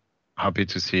 Happy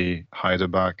to see Hyder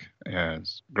back. Yeah,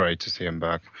 it's great to see him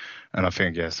back, and I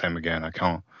think same again.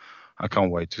 I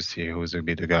can't wait to see who's going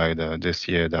to be the guy this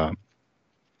year that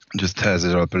just tears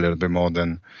it up a little bit more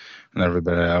than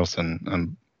everybody else,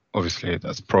 and obviously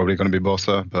that's probably going to be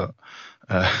Bosa, but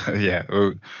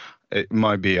it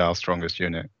might be our strongest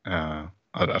unit. I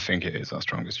think it is our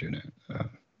strongest unit,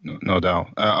 no doubt.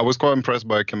 I was quite impressed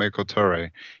by Kameko Toure.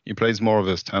 He plays more of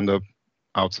a stand-up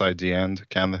outside the end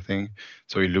kind of thing,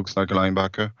 so he looks like a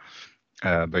linebacker,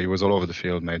 but he was all over the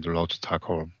field, made a lot of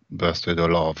tackle, busted a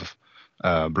lot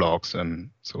of blocks, and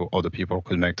so other people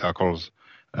could make tackles.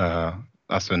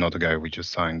 That's another guy we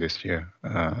just signed this year,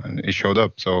 and he showed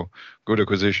up. So good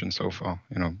acquisition so far.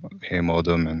 Him,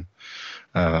 Odom, and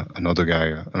another guy,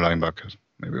 a linebacker.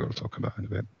 Maybe we'll talk about in a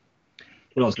bit.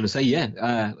 Well, I was going to say,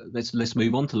 let's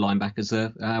move on to linebackers.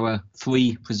 Our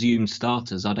three presumed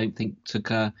starters, I don't think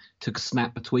took a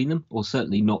snap between them, or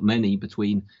certainly not many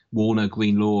between Warner,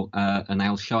 Greenlaw, and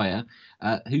Al Shire.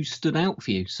 Who stood out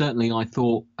for you? Certainly, I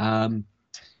thought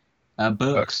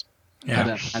Burks. Had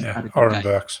a Oren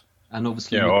Burks. And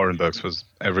obviously, Oren Burks was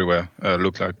everywhere.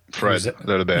 Looked like Fred a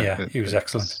little bit. Yeah, he was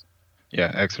excellent.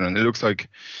 Excellent. It looks like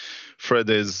Fred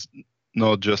is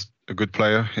not just a good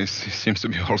player. He seems to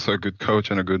be also a good coach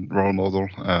and a good role model,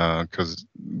 because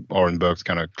Oren Burks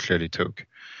kind of clearly took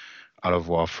out of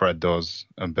what Fred does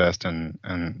best and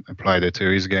applied it to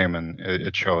his game, and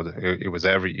it showed. He was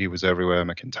everywhere,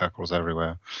 making tackles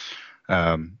everywhere.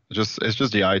 It's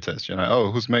just the eye test,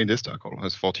 who's made this tackle?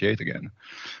 It's 48 again.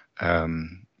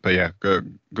 But yeah,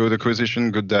 good acquisition,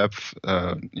 good depth.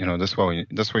 That's what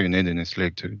you need in this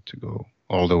league to go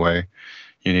all the way.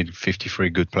 You need 53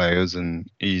 good players, and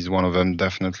he's one of them,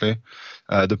 definitely.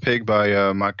 The pick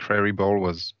by Matt Crary-Ball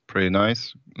was pretty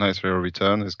nice. Nice little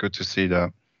return. It's good to see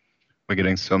that we're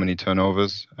getting so many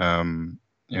turnovers.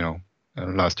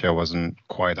 Last year wasn't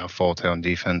quite our forte on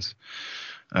defense,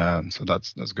 so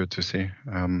that's good to see.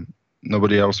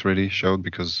 Nobody else really showed,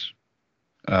 because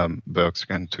Burks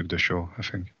again took the show, I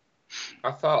think.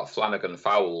 I thought Flanagan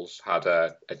Fowles had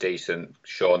a decent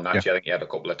show. Najee, I think he had a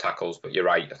couple of tackles, but you're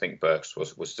right. I think Burks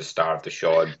was the star of the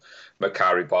show. And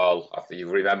Macari Ball, after you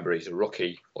remember, he's a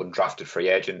rookie, undrafted free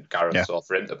agent. Gareth, so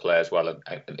for him to play as well and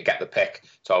to get the pick,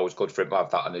 it's always good for him to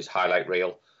have that on his highlight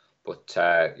reel. But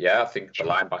I think the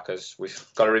linebackers, we've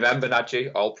got to remember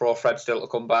Najee, All-Pro Fred still to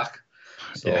come back.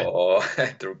 So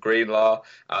Greenlaw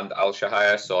and Al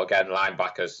Shahir. So again,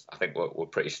 linebackers, I think we're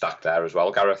pretty stacked there as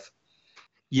well, Gareth.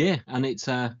 Yeah, and it's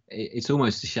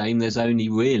almost a shame there's only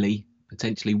really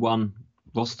potentially one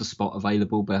roster spot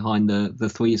available behind the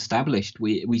three established.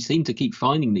 We seem to keep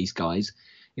finding these guys.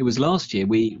 It was last year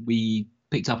we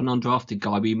picked up an undrafted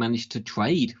guy we managed to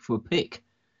trade for a pick.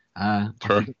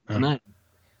 True. And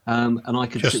I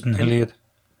could Justin Hilliard.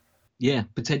 Yeah,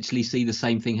 potentially see the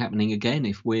same thing happening again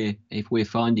if we're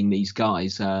finding these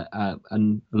guys.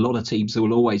 And a lot of teams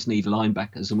will always need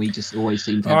linebackers, and we just always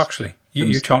seem to. Actually,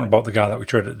 you're talking about the guy that we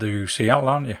traded to Seattle,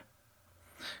 aren't you?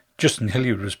 Justin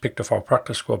Hilliard was picked off our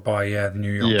practice squad by the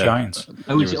New York Giants.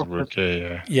 Oh, is it?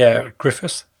 Okay, yeah,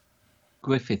 Griffiths.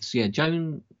 Griffiths, yeah,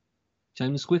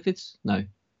 Jonas Griffiths. No,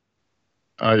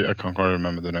 I can't quite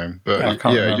remember the name, but I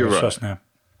can't remember you're his right. first name.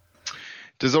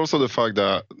 There's also the fact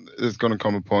that there's going to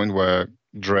come a point where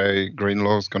Dre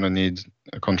Greenlaw is going to need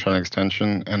a contract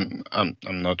extension, and I'm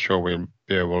not sure we'll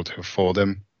be able to afford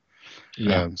him.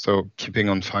 Yeah. So keeping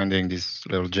on finding this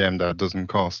little gem that doesn't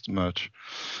cost much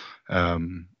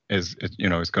is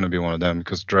going to be one of them,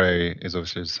 because Dre is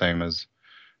obviously the same as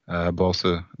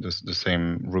Bosa, the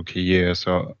same rookie year.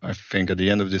 So I think at the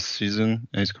end of this season,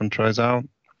 his contract's out.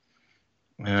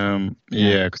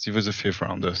 Because he was a 5th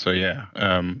rounder. So yeah,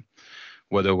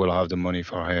 whether we'll have the money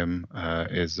for him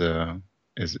is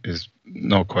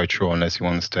not quite sure unless you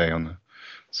want to stay on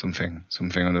something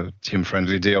on a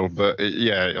team-friendly deal. But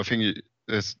yeah, I think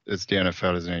it's the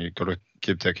NFL, isn't it? You've got to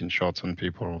keep taking shots on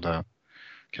people that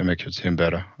can make your team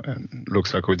better, and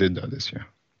looks like we did that this year.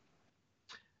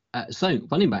 So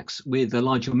running backs, with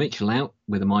Elijah Mitchell out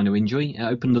with a minor injury,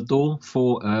 opened the door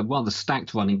for a rather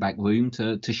stacked running back room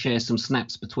to share some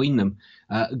snaps between them.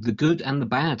 The good and the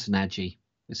bad, Nadji.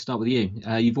 Let's start with you.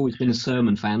 You've always been a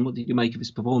Sermon fan. What did you make of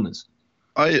his performance?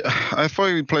 I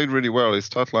thought he played really well. His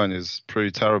stat line is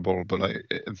pretty terrible, but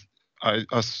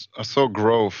I saw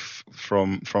growth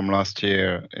from last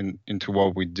year into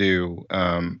what we do.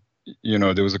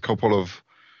 There was a couple of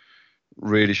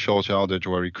really short yardage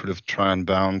where he could have tried and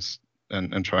bounce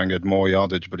and try and get more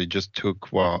yardage, but he just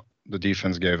took what the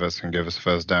defense gave us and gave us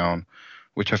first down,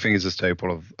 which I think is a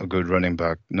staple of a good running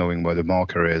back, knowing where the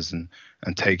marker is and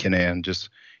taking it and just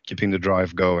keeping the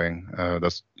drive going.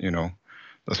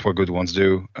 That's what good ones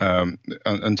do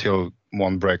until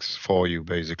one breaks for you,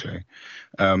 basically.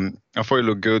 I thought he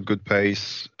looked good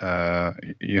pace.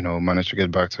 Managed to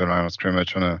get back to the line of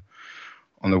scrimmage on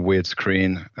a weird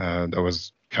screen. That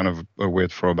was kind of a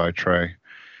weird throw by Trey.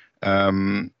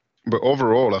 But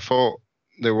overall, I thought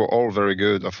they were all very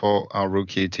good. I thought our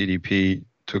rookie TDP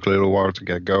took a little while to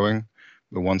get going,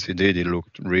 but once he did, he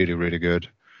looked really, really good.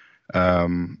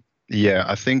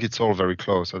 I think it's all very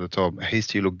close at the top.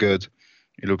 Hasty looked good.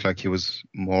 He looked like he was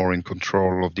more in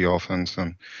control of the offense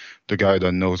and the guy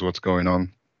that knows what's going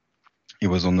on. He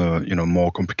was on the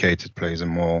more complicated plays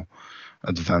and more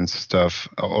advanced stuff,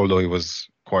 although he was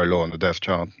quite low on the depth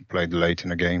chart, played late in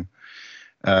the game.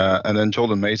 And then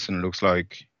Jordan Mason looks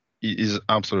like he's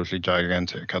absolutely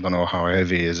gigantic. I don't know how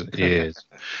heavy he is,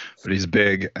 but he's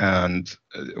big. And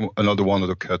another one of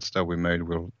the cuts that we made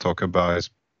we'll talk about is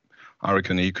I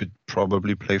reckon he could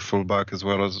probably play fullback as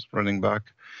well as running back.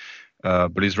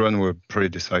 But his run were pretty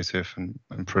decisive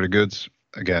and pretty good.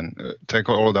 Again, take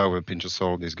all of that with a pinch of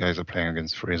salt. These guys are playing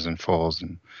against 3s and 4s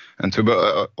and 2.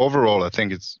 But overall, I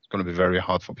think it's going to be very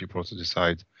hard for people to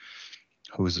decide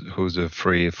who's a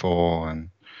 3, 4,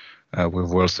 and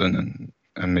with Wilson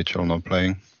and Mitchell not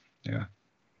playing. Yeah.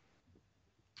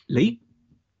 Lee,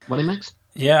 running backs?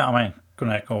 Yeah, I mean,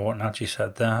 going to echo what Nadji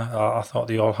said there. I thought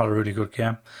they all had a really good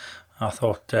game. I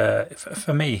thought,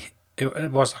 for me,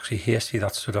 it was actually Hasty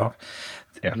that stood out.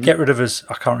 Yeah. Get rid of his,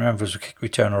 I can't remember if it was a kick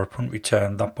return or a punt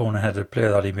return, that boneheaded play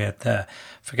that he made there.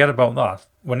 Forget about that.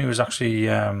 When he was actually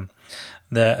there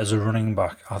as a running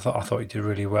back, I thought he did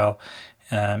really well.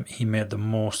 He made the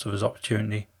most of his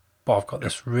opportunity. But I've got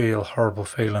this real horrible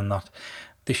feeling that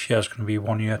this year is going to be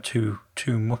 1 year too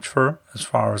much for him as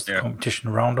far as the competition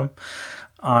around him.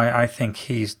 I think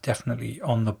he's definitely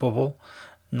on the bubble,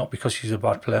 not because he's a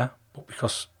bad player, but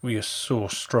because we are so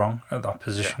strong at that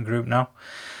position group now.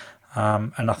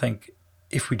 And I think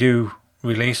if we do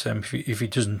release him, if he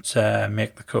doesn't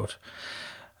make the cut,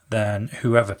 then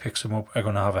whoever picks him up are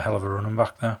going to have a hell of a running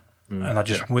back there. And I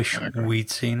just wish we'd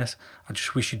seen it. I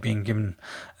just wish he'd been given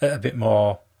a bit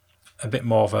more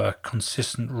of a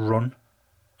consistent run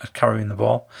at carrying the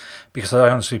ball, because I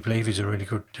honestly believe he's a really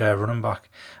good running back.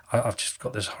 I've just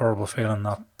got this horrible feeling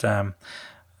that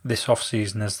this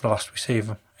off-season is the last we see of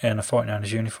him in a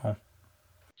 49ers uniform.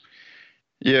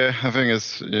 Yeah, I think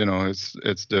it's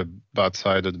the bad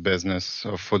side of the business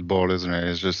of football, isn't it?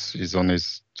 It's just he's on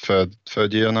his third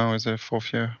year now, is it?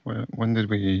 4th year? When did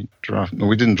we draft? No,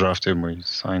 we didn't draft him. We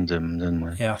signed him, didn't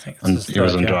we? Yeah, I think it's he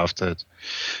was undrafted.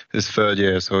 His 3rd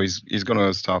year, so he's going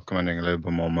to start commanding a little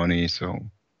bit more money. So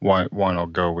why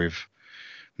not go with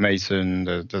Mason?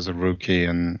 There's a rookie,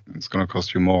 and it's going to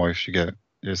cost you more if you get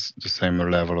just the same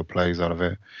level of plays out of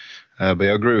it. But I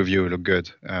agree with you. It looked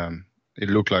good. It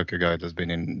looked like a guy that's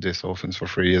been in this offense for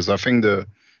 3 years. I think the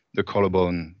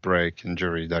collarbone break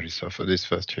injury that he suffered this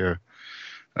first year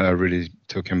really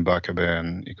took him back a bit,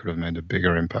 and he could have made a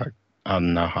bigger impact.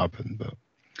 And that happened. But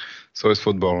so is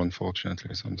football,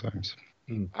 unfortunately, sometimes.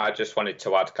 I just wanted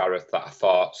to add, Gareth, that I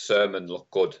thought Sermon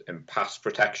looked good in pass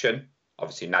protection.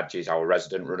 Obviously, Nadji's our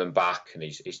resident running back, and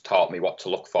he's taught me what to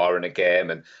look for in a game.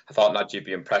 And I thought Nadji'd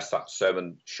be impressed that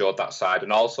Sermon showed that side.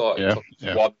 And also, he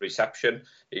took one reception.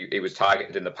 He was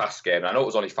targeted in the pass game. And I know it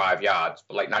was only 5 yards,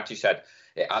 but like Nadji said,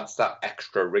 it adds that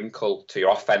extra wrinkle to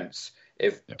your offense.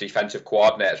 If defensive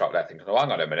coordinators are out there thinking, oh,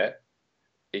 hang on a minute,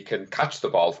 he can catch the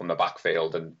ball from the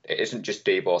backfield, and it isn't just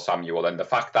Deebo Samuel. And the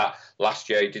fact that last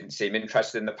year he didn't seem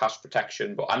interested in the pass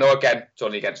protection, but I know, again, it's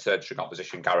only against third string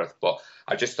opposition, Gareth, but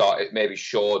I just thought it maybe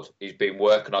showed he's been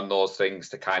working on those things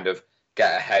to kind of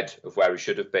get ahead of where he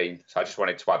should have been. So I just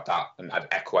wanted to add that, and I'd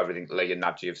echo everything Lee and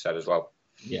Nadji have said as well.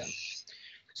 Yeah.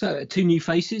 So 2 new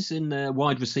faces in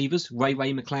wide receivers, Ray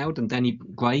McLeod and Danny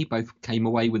Gray, both came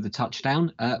away with a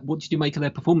touchdown. What did you make of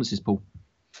their performances, Paul?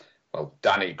 Well,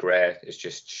 Danny Gray has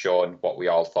just shown what we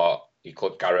all thought he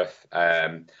could, Gareth.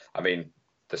 I mean,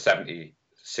 the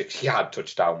 76-yard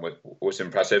touchdown was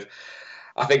impressive.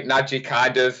 I think Nadji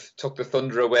kind of took the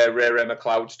thunder away. Ray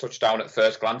McLeod's touchdown at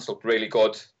first glance looked really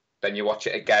good. Then you watch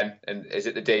it again, and is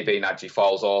it the DB Nadji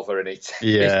falls over and he's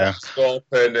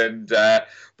open? And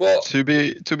but to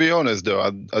be honest though,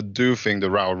 I do think the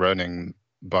route running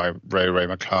by Ray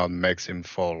McLeod makes him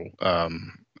fall. But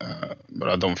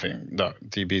I don't think that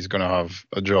DB is going to have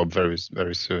a job very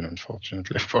very soon,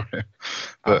 unfortunately for him.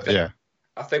 But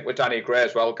I think with Danny Gray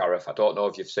as well, Gareth, I don't know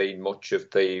if you've seen much of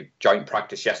the joint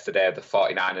practice yesterday, the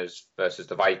 49ers versus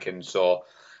the Vikings. So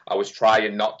I was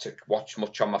trying not to watch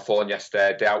much on my phone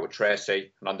yesterday, day out with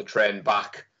Tracy, and on the train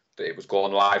back, it was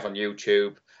going live on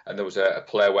YouTube, and there was a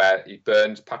play where he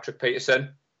burned Patrick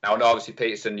Peterson. Now, I know obviously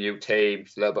Peterson, new team,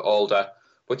 a little bit older,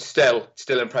 but still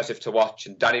impressive to watch.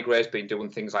 And Danny Gray's been doing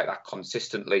things like that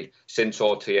consistently since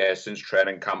OTA, since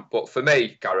training camp. But for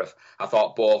me, Gareth, I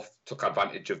thought both took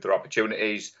advantage of their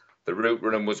opportunities. The route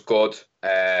running was good.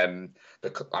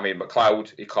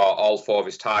 McLeod, he caught all 4 of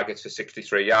his targets for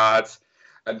 63 yards.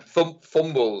 And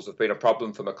fumbles have been a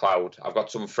problem for McLeod. I've got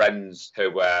some friends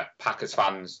who were Packers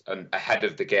fans, and ahead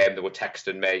of the game they were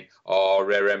texting me,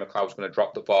 Ray McLeod's going to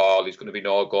drop the ball, he's going to be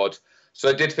no good. So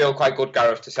it did feel quite good,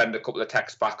 Gareth, to send a couple of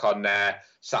texts back on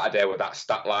Saturday with that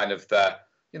stat line of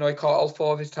he caught all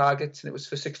 4 of his targets and it was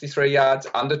for 63 yards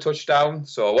and a touchdown.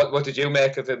 So what did you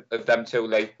make of them two,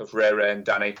 Lee, of Ray and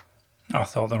Danny? I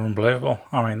thought they were unbelievable.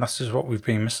 I mean, this is what we've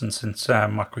been missing since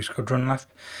Macri Squadron left.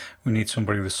 We need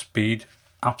somebody with speed.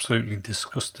 Absolutely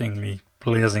disgustingly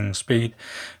blazing speed,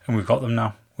 and we've got them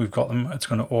now. We've got them. It's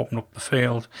going to open up the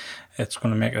field. It's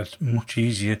going to make it much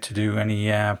easier to do any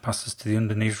passes to the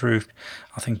underneath route.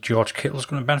 I think George Kittle's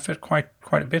going to benefit quite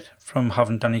a bit from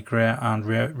having Danny Gray and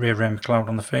Ray McLeod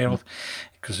on the field,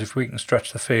 because if we can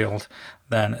stretch the field,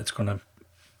 then it's going to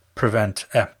provide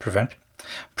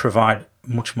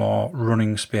much more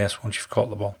running space once you've caught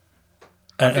the ball,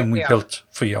 and we built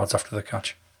for yards after the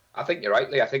catch. I think you're right,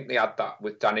 Lee. I think they had that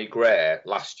with Danny Gray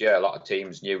last year. A lot of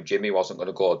teams knew Jimmy wasn't going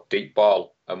to go deep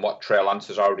ball. And what Trey Lance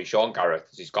has already shown, Gareth,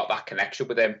 is he's got that connection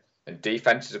with him. And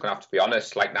defences are going to have to be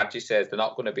honest. Like Nadji says, they're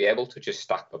not going to be able to just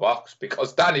stack the box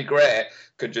because Danny Gray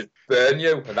could just burn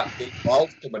you and that deep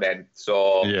ball's coming in.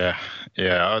 So yeah,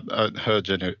 I'd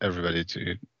urge everybody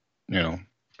to,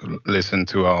 listen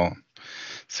to our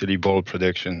silly ball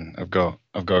prediction. I've got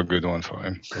a good one for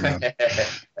him.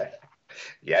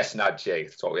 Yes, Nadji,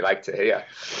 that's what we like to hear.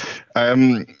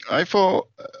 I thought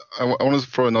I wanted to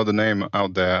throw another name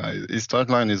out there. His start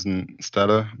line isn't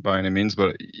stellar by any means,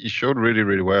 but he showed really,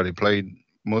 really well. He played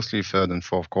mostly third and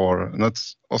fourth quarter, and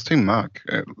that's Austin Mack.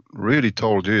 Really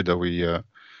told you that we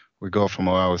got from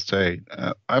Ohio State.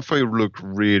 I thought he looked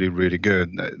really, really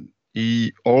good.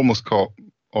 He almost caught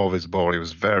all of his ball. He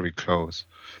was very close.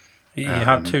 He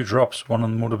had 2 drops. One of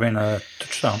them would have been a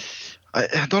touchdown.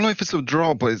 I don't know if it's a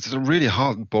draw, but it's a really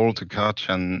hard ball to catch,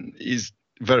 and he's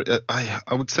very. I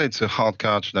would say it's a hard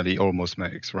catch that he almost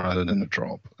makes rather than a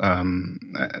drop.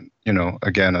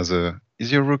 Again, is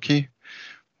he a rookie?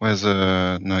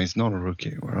 No, he's not a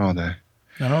rookie. Where are they?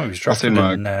 No, he was drafted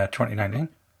in 2019.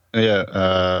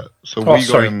 Yeah. So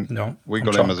we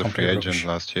got him as a free agent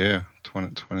last year,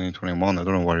 2021. I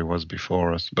don't know where he was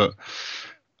before us, but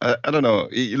I don't know.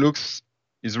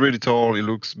 He's really tall. He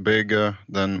looks bigger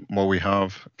than what we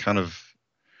have.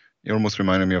 He almost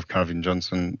reminded me of Calvin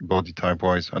Johnson, body type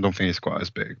wise. I don't think he's quite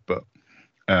as big, but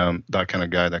that kind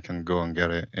of guy that can go and get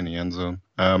it in the end zone.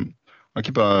 I'll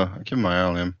keep my eye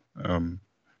on him.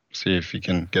 See if he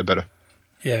can get better.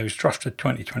 Yeah, he was drafted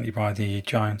 2020 by the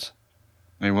Giants.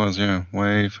 He was, yeah.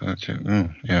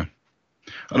 Yeah.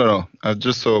 I don't know. I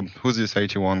just saw who's this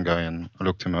 81 guy, and I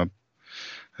looked him up.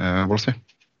 We'll see.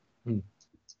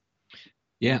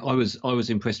 Yeah, I was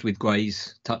impressed with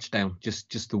Gray's touchdown.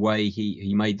 Just the way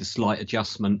he made the slight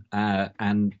adjustment,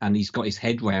 and he's got his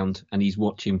head round and he's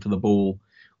watching for the ball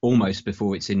almost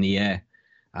before it's in the air.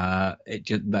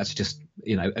 That's just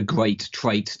a great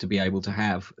trait to be able to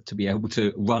have, to be able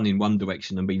to run in one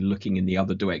direction and be looking in the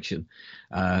other direction.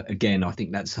 Again, I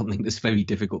think that's something that's very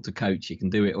difficult to coach. You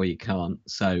can do it or you can't.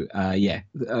 So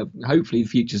hopefully the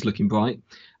future's looking bright.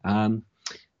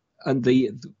 And the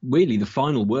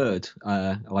final word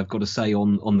I've got to say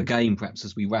on the game, perhaps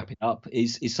as we wrap it up,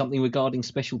 is something regarding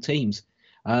special teams.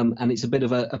 And it's a bit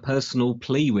of a personal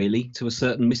plea, really, to a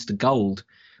certain Mr. Gold.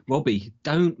 Robbie,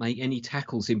 don't make any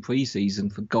tackles in pre-season,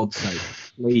 for God's sake,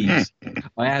 please.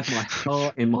 I had my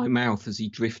heart in my mouth as he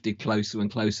drifted closer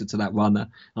and closer to that runner.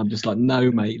 I'm just like,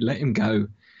 no, mate, let him go.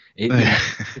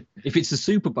 If it's the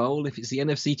Super Bowl, if it's the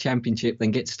NFC Championship,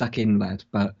 then get stuck in, lad.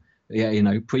 But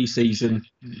yeah, pre-season,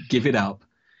 give it up.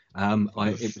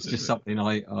 It was just something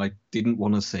I didn't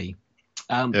want to see.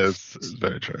 Yes, it's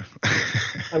very true.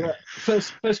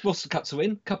 First roster cuts are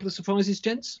in. Couple of surprises,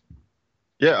 gents?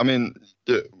 Yeah, I mean,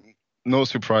 no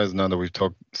surprise now that we've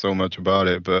talked so much about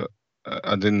it, but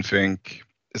I didn't think,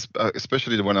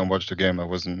 especially when I watched the game, I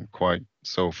wasn't quite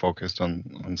so focused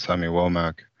on Sammy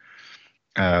Womack.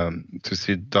 To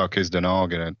see Darqueze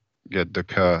Dennard get the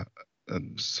cut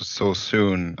so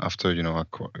soon after,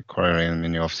 acquiring him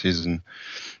in the offseason,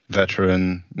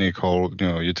 veteran nickel,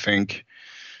 you'd think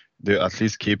they at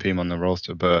least keep him on the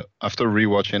roster. But after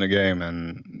rewatching the game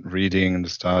and reading the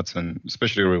stats, and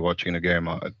especially rewatching the game,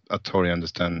 I totally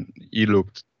understand. He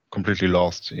looked completely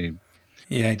lost. He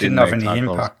didn't have any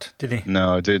impact, did he?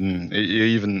 No, it didn't. He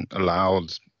even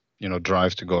allowed,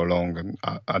 drives to go along, and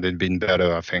had it been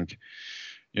better, I think,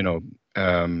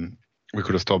 we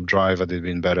could have stopped drive had it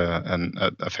been better. And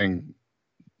I think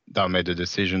that made the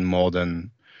decision more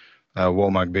than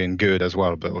Womack being good as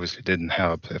well, but obviously didn't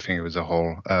help. I think it was a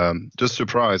whole just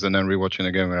surprised, and then rewatching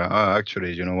the game, we're like,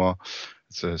 actually, you know what?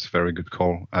 It's a very good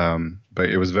call. But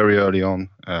it was very early on,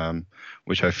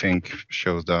 which I think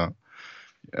shows that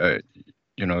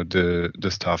the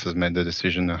staff has made the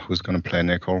decision who's going to play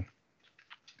nickel.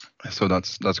 So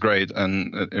that's great,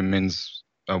 and it means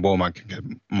Womack can get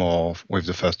more with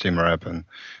the first team rep and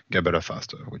get better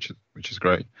faster, which is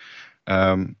great.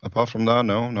 Apart from that,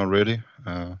 no, not really.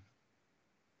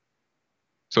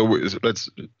 So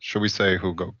should we say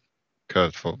who got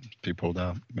cut for people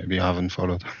that maybe haven't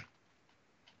followed?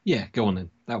 Yeah, go on then.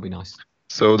 That would be nice.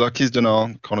 So Darqueze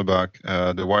Dennard,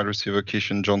 cornerback, the wide receiver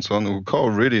Keyshawn Johnson, who caught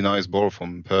a really nice ball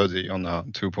from Purdy on that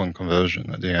 2-point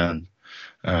conversion at the end.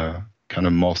 Kind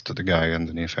of mossed the guy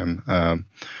underneath him.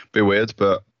 Bit weird,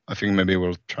 but I think maybe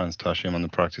we'll try and stash him on the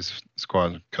practice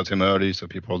squad, cut him early so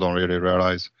people don't really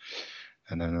realize,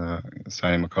 and then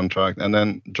sign him a contract. And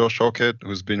then Josh Orchid,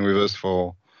 who's been with us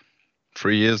for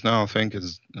 3 years now, I think,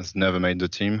 has never made the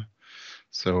team.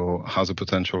 So has the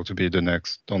potential to be the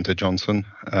next Dante Johnson.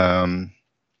 And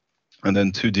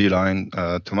then 2 D-line,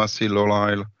 Tomasi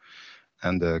Lolile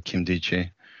and Kim Dichi,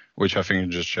 which I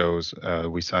think just shows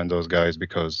we signed those guys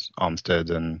because Armstead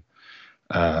and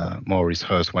Maurice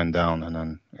Hurst went down, and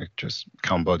then it just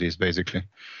count bodies, basically.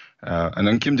 And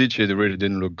then Kim Dichi, they really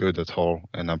didn't look good at all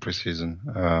in that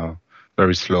preseason.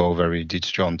 Very slow, very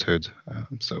disjointed.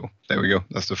 So there we go.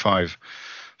 That's the 5.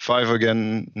 5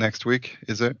 again next week,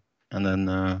 is it? And then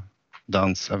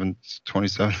down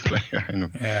 27 player in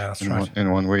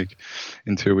 1 week,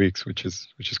 in 2 weeks, which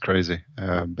is crazy.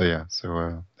 But yeah,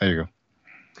 so there you go.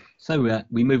 So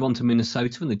we move on to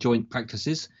Minnesota and the joint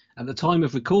practices. At the time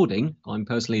of recording, I'm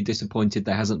personally disappointed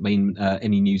there hasn't been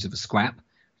any news of a scrap,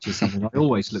 which is something I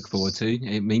always look forward to.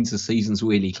 It means the season's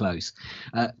really close.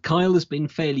 Kyle has been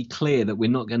fairly clear that we're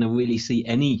not going to really see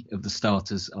any of the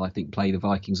starters, I think, play the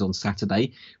Vikings on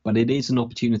Saturday, but it is an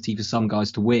opportunity for some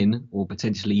guys to win or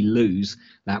potentially lose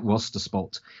that roster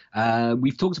spot.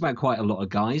 We've talked about quite a lot of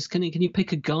guys. Can you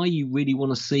pick a guy you really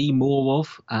want to see more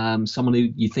of? Someone who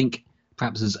you think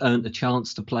perhaps has earned a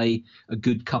chance to play a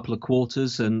good couple of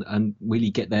quarters and really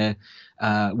get their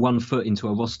 1 foot into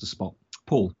a roster spot?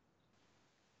 Paul?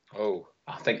 Oh,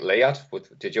 I think Lee had.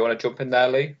 Did you want to jump in there,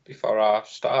 Lee, before I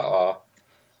start? Or?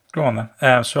 Go on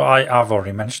then. So I've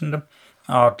already mentioned him.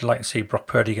 I'd like to see Brock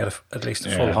Purdy get at least a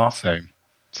full half.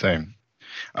 Same.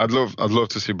 I'd love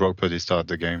to see Brock Purdy start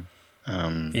the game.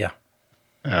 And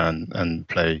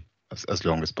play as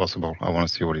long as possible. I want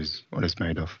to see what he's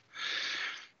made of.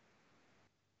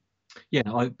 Yeah,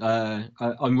 I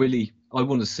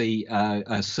want to see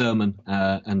Sermon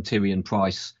and Tyrion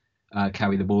Price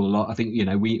carry the ball a lot. I think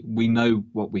we know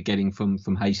what we're getting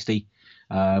from Hasty.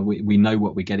 We know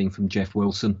what we're getting from Jeff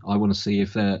Wilson. I want to see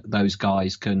if those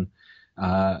guys can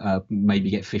maybe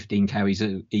get 15 carries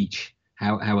each.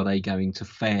 How are they going to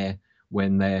fare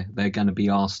when they're going to be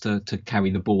asked to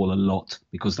carry the ball a lot?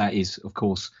 Because that is, of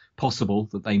course, possible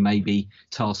that they may be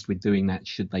tasked with doing that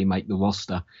should they make the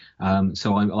roster.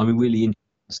 So I'm really interested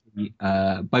to see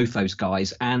both those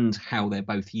guys and how they're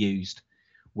both used.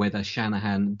 Whether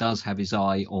Shanahan does have his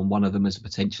eye on one of them as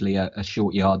potentially a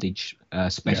short yardage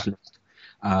specialist,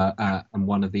 and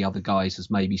one of the other guys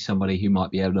as maybe somebody who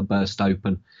might be able to burst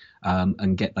open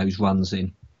and get those runs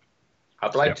in.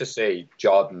 I'd like to see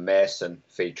Jordan Mason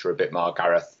feature a bit more,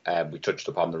 Gareth. We touched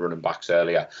upon the running backs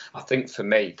earlier. I think for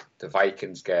me, the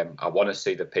Vikings game, I want to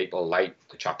see the people like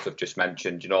the chaps I've just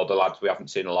mentioned, the lads we haven't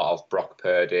seen a lot of, Brock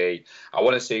Purdy. I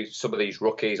want to see some of these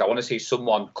rookies. I want to see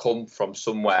someone come from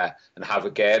somewhere and have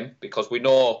a game, because we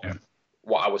know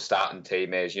what our starting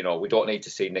team is. We don't need to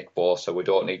see Nick Bosa. We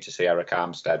don't need to see Eric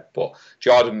Armstead. But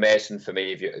Jordan Mason, for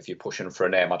me, if you're pushing for a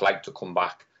name, I'd like to come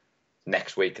back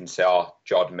next week and say,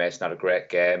 Jordan Mason had a great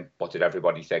game. What did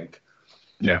everybody think?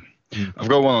 Yeah. I've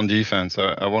got one on defense.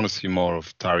 I want to see more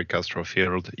of Tariq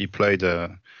Castro-Field. He played,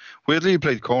 weirdly, he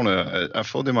played corner. I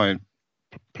thought they might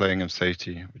playing him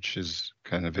safety, which is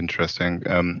kind of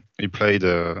interesting. He played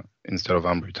instead of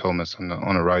Ambry Thomas on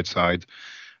the right side,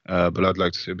 but I'd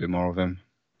like to see a bit more of him.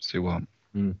 See what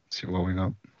we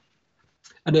got.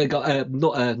 And I got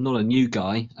not a new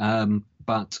guy,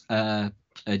 but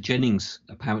Jennings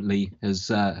apparently has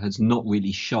not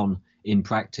really shone in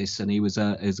practice, and he was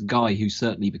a guy who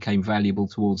certainly became valuable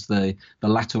towards the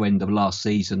latter end of last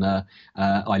season.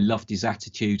 I loved his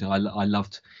attitude. I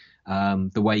loved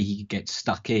the way he gets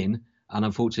stuck in, and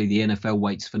unfortunately the NFL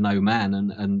waits for no man,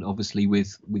 and obviously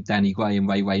with Danny Gray and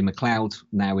Ray McLeod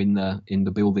now in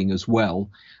the building as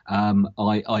well,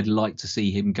 I'd like to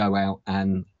see him go out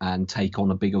and take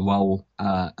on a bigger role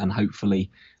and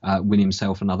hopefully win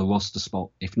himself another roster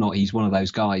spot. If not, he's one of those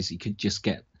guys he could just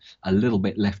get a little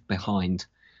bit left behind.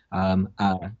 And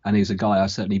he's a guy I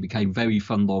certainly became very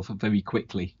fond of very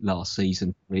quickly last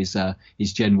season. His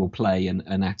general play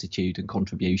and attitude and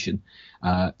contribution.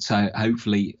 So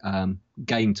hopefully,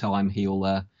 game time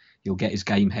he'll get his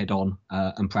game head on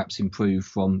and perhaps improve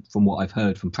from what I've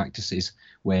heard from practices,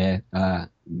 where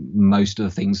most of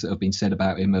the things that have been said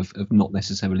about him have not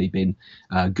necessarily been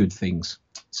good things.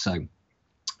 So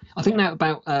I think that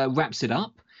about wraps it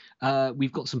up.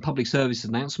 We've got some public service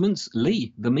announcements.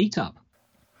 Lee, the meetup.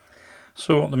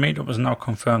 So the meetup has now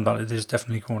confirmed that it is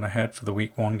definitely going ahead for the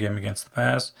Week 1 game against the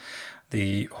Bears.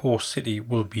 The host city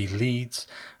will be Leeds.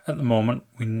 At the moment,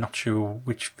 we're not sure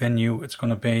which venue it's going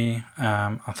to be.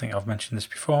 I think I've mentioned this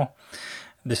before.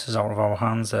 This is out of our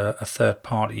hands. A third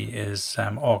party is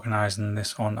organising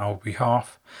this on our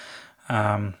behalf.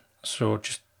 So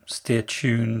just stay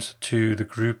tuned to the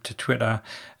group, to Twitter.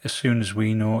 As soon as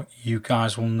we know, you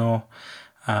guys will know.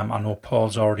 I know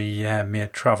Paul's already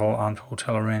made travel and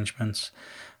hotel arrangements.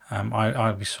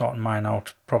 I'll be sorting mine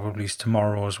out probably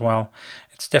tomorrow as well.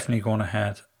 It's definitely going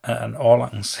ahead, and all I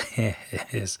can say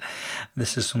is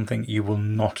this is something you will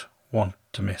not want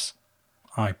to miss.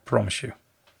 I promise you.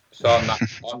 So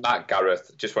on that,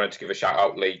 Gareth, just wanted to give a shout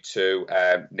out, Lee, to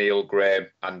Neil Graham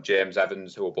and James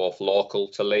Evans, who are both local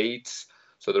to Leeds.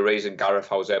 So the reason,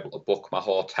 Gareth, I was able to book my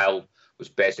hotel was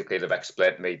basically they've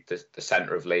explained to me the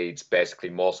centre of Leeds,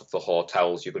 basically most of the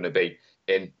hotels you're going to be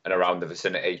in and around the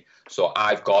vicinity. So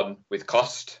I've gone with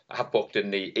cost. I have booked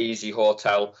in the Easy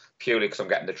Hotel purely because I'm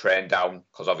getting the train down,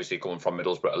 because obviously coming from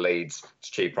Middlesbrough to Leeds, it's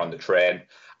cheaper on the train.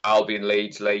 I'll be in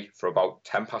Leeds, Lee, for about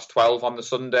 12:10 on the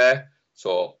Sunday.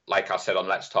 So like I said on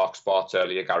Let's Talk Sports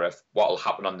earlier, Gareth, what will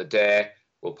happen on the day,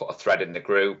 we'll put a thread in the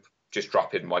group, just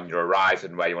drop in when you arrive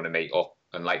and where you want to meet up.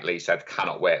 And like Lee said,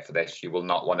 cannot wait for this. You will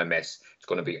not want to miss. It's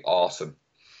going to be awesome.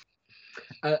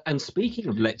 And speaking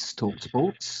of Let's Talk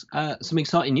Sports, some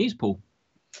exciting news, Paul.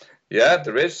 Yeah,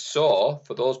 there is. So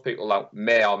for those people that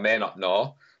may or may not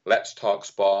know, Let's Talk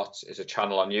Sports is a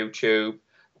channel on YouTube.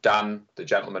 Dan, the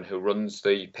gentleman who runs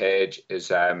the page,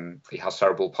 he has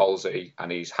cerebral palsy and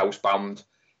he's housebound.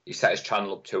 He set his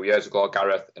channel up 2 years ago,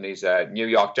 Gareth, and he's a New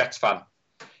York Jets fan.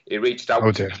 He reached out.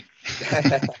 Oh dear.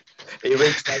 He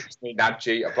reached out to me,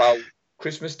 Nadji, about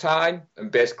Christmas time and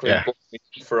basically booked me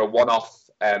for a one-off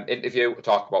interview to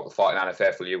talk about the 49er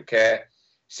Faithful UK.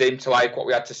 Seemed to like what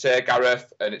we had to say,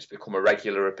 Gareth, and it's become a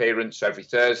regular appearance. So every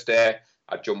Thursday,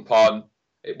 I jump on.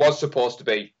 It was supposed to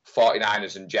be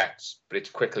 49ers and Jets, but it's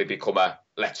quickly become a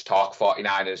Let's Talk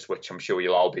 49ers, which I'm sure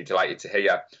you'll all be delighted to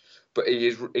hear. But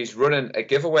he's running a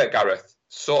giveaway, Gareth.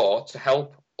 So to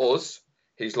help us,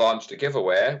 he's launched a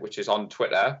giveaway, which is on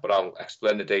Twitter, but I'll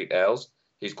explain the details.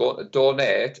 He's going to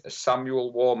donate a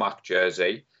Samuel Womack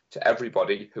jersey to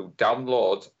everybody who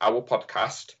downloads our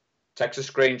podcast, takes a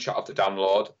screenshot of the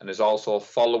download, and is also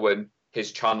following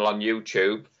his channel on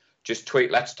YouTube. Just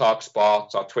tweet Let's Talk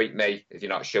Sports or tweet me if you're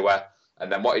not sure.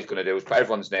 And then what he's going to do is put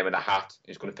everyone's name in a hat.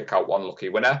 He's going to pick out one lucky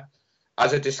winner.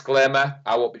 As a disclaimer,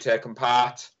 I won't be taking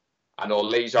part. I know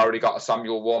Lee's already got a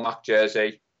Samuel Womack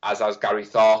jersey, as has Gary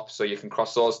Thorpe, so you can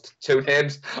cross those two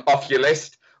names off your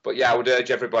list. But yeah, I would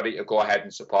urge everybody to go ahead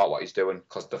and support what he's doing,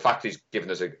 because the fact he's given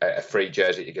us a free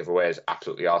jersey to give away is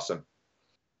absolutely awesome.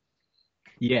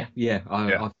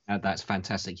 That's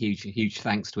fantastic. Huge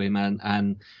thanks to him,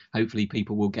 and hopefully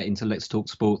people will get into Let's Talk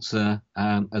Sports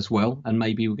as well, and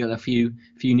maybe we'll get a few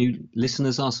new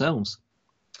listeners ourselves.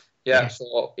 Yeah,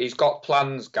 so he's got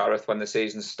plans, Gareth, when the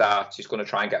season starts. He's going to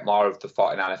try and get more of the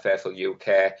 49er Faithful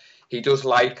UK. He does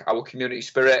like our community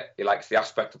spirit. He likes the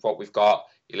aspect of what we've got.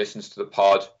 He listens to the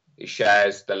pod. He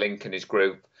shares the link in his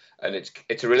group. And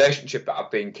it's a relationship that I've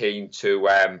been keen to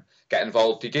get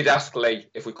involved. He did ask Lee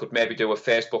if we could maybe do a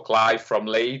Facebook Live from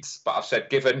Leeds, but I've said,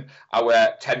 given our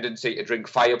tendency to drink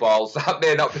fireballs, that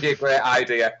may not be a great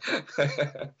idea.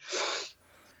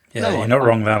 You're not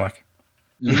wrong there, like.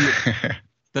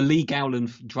 The Lee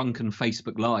Gowland drunken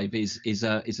Facebook Live is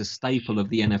a staple of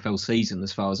the NFL season,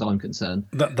 as far as I'm concerned.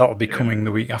 That'll be coming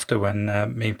the week after when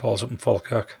me and Paul's up in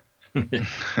Falkirk.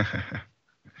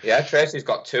 Yeah, Tracy's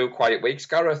got 2 quiet weeks,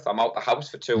 Gareth. I'm out the house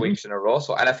for 2 weeks in a row.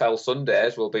 So NFL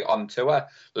Sundays will be on tour.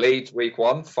 Leeds week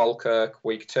 1, Falkirk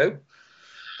week 2.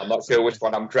 I'm not sure which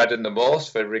one I'm dreading the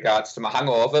most for regards to my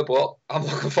hangover, but I'm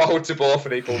looking forward to both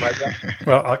in equal measure.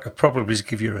 Well, I could probably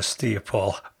give you a steer,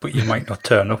 Paul, but you might not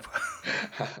turn up.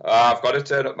 I've got to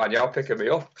turn up, man. You're picking me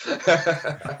up.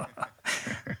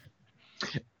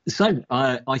 So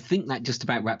I think that just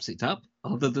about wraps it up,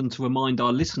 other than to remind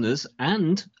our listeners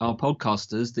and our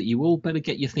podcasters that you all better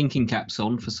get your thinking caps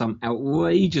on for some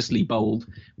outrageously bold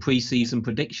pre-season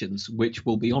predictions, which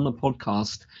will be on a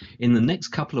podcast in the next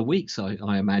couple of weeks,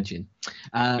 I imagine.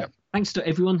 Yep. Thanks to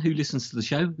everyone who listens to the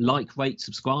show. Like, rate,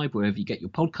 subscribe wherever you get your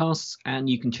podcasts, and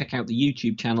you can check out the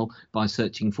YouTube channel by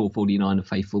searching for 49er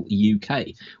Faithful UK.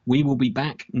 We will be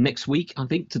back next week, I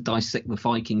think, to dissect the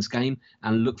Vikings game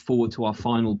and look forward to our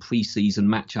final pre-season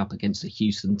matchup against the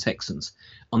Houston Texans.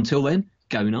 Until then,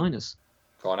 go Niners.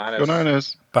 Go Niners. Go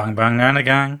Niners. Bang, bang, Niner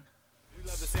gang. We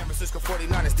love the San Francisco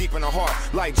 49ers deep in the heart.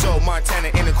 Like Joe Montana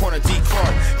in the corner, D.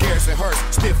 Clark. Garrison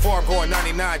Hurst, stiff farm going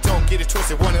 99. Don't get it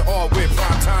twisted, one and all with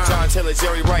prime time. John Taylor,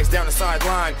 Jerry Rice down the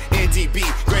sideline. NDB,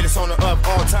 greatest owner of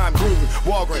all time. Gruden,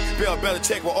 Walgren, Bill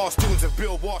Belichick were all students of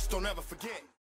Bill Walsh. Don't ever forget.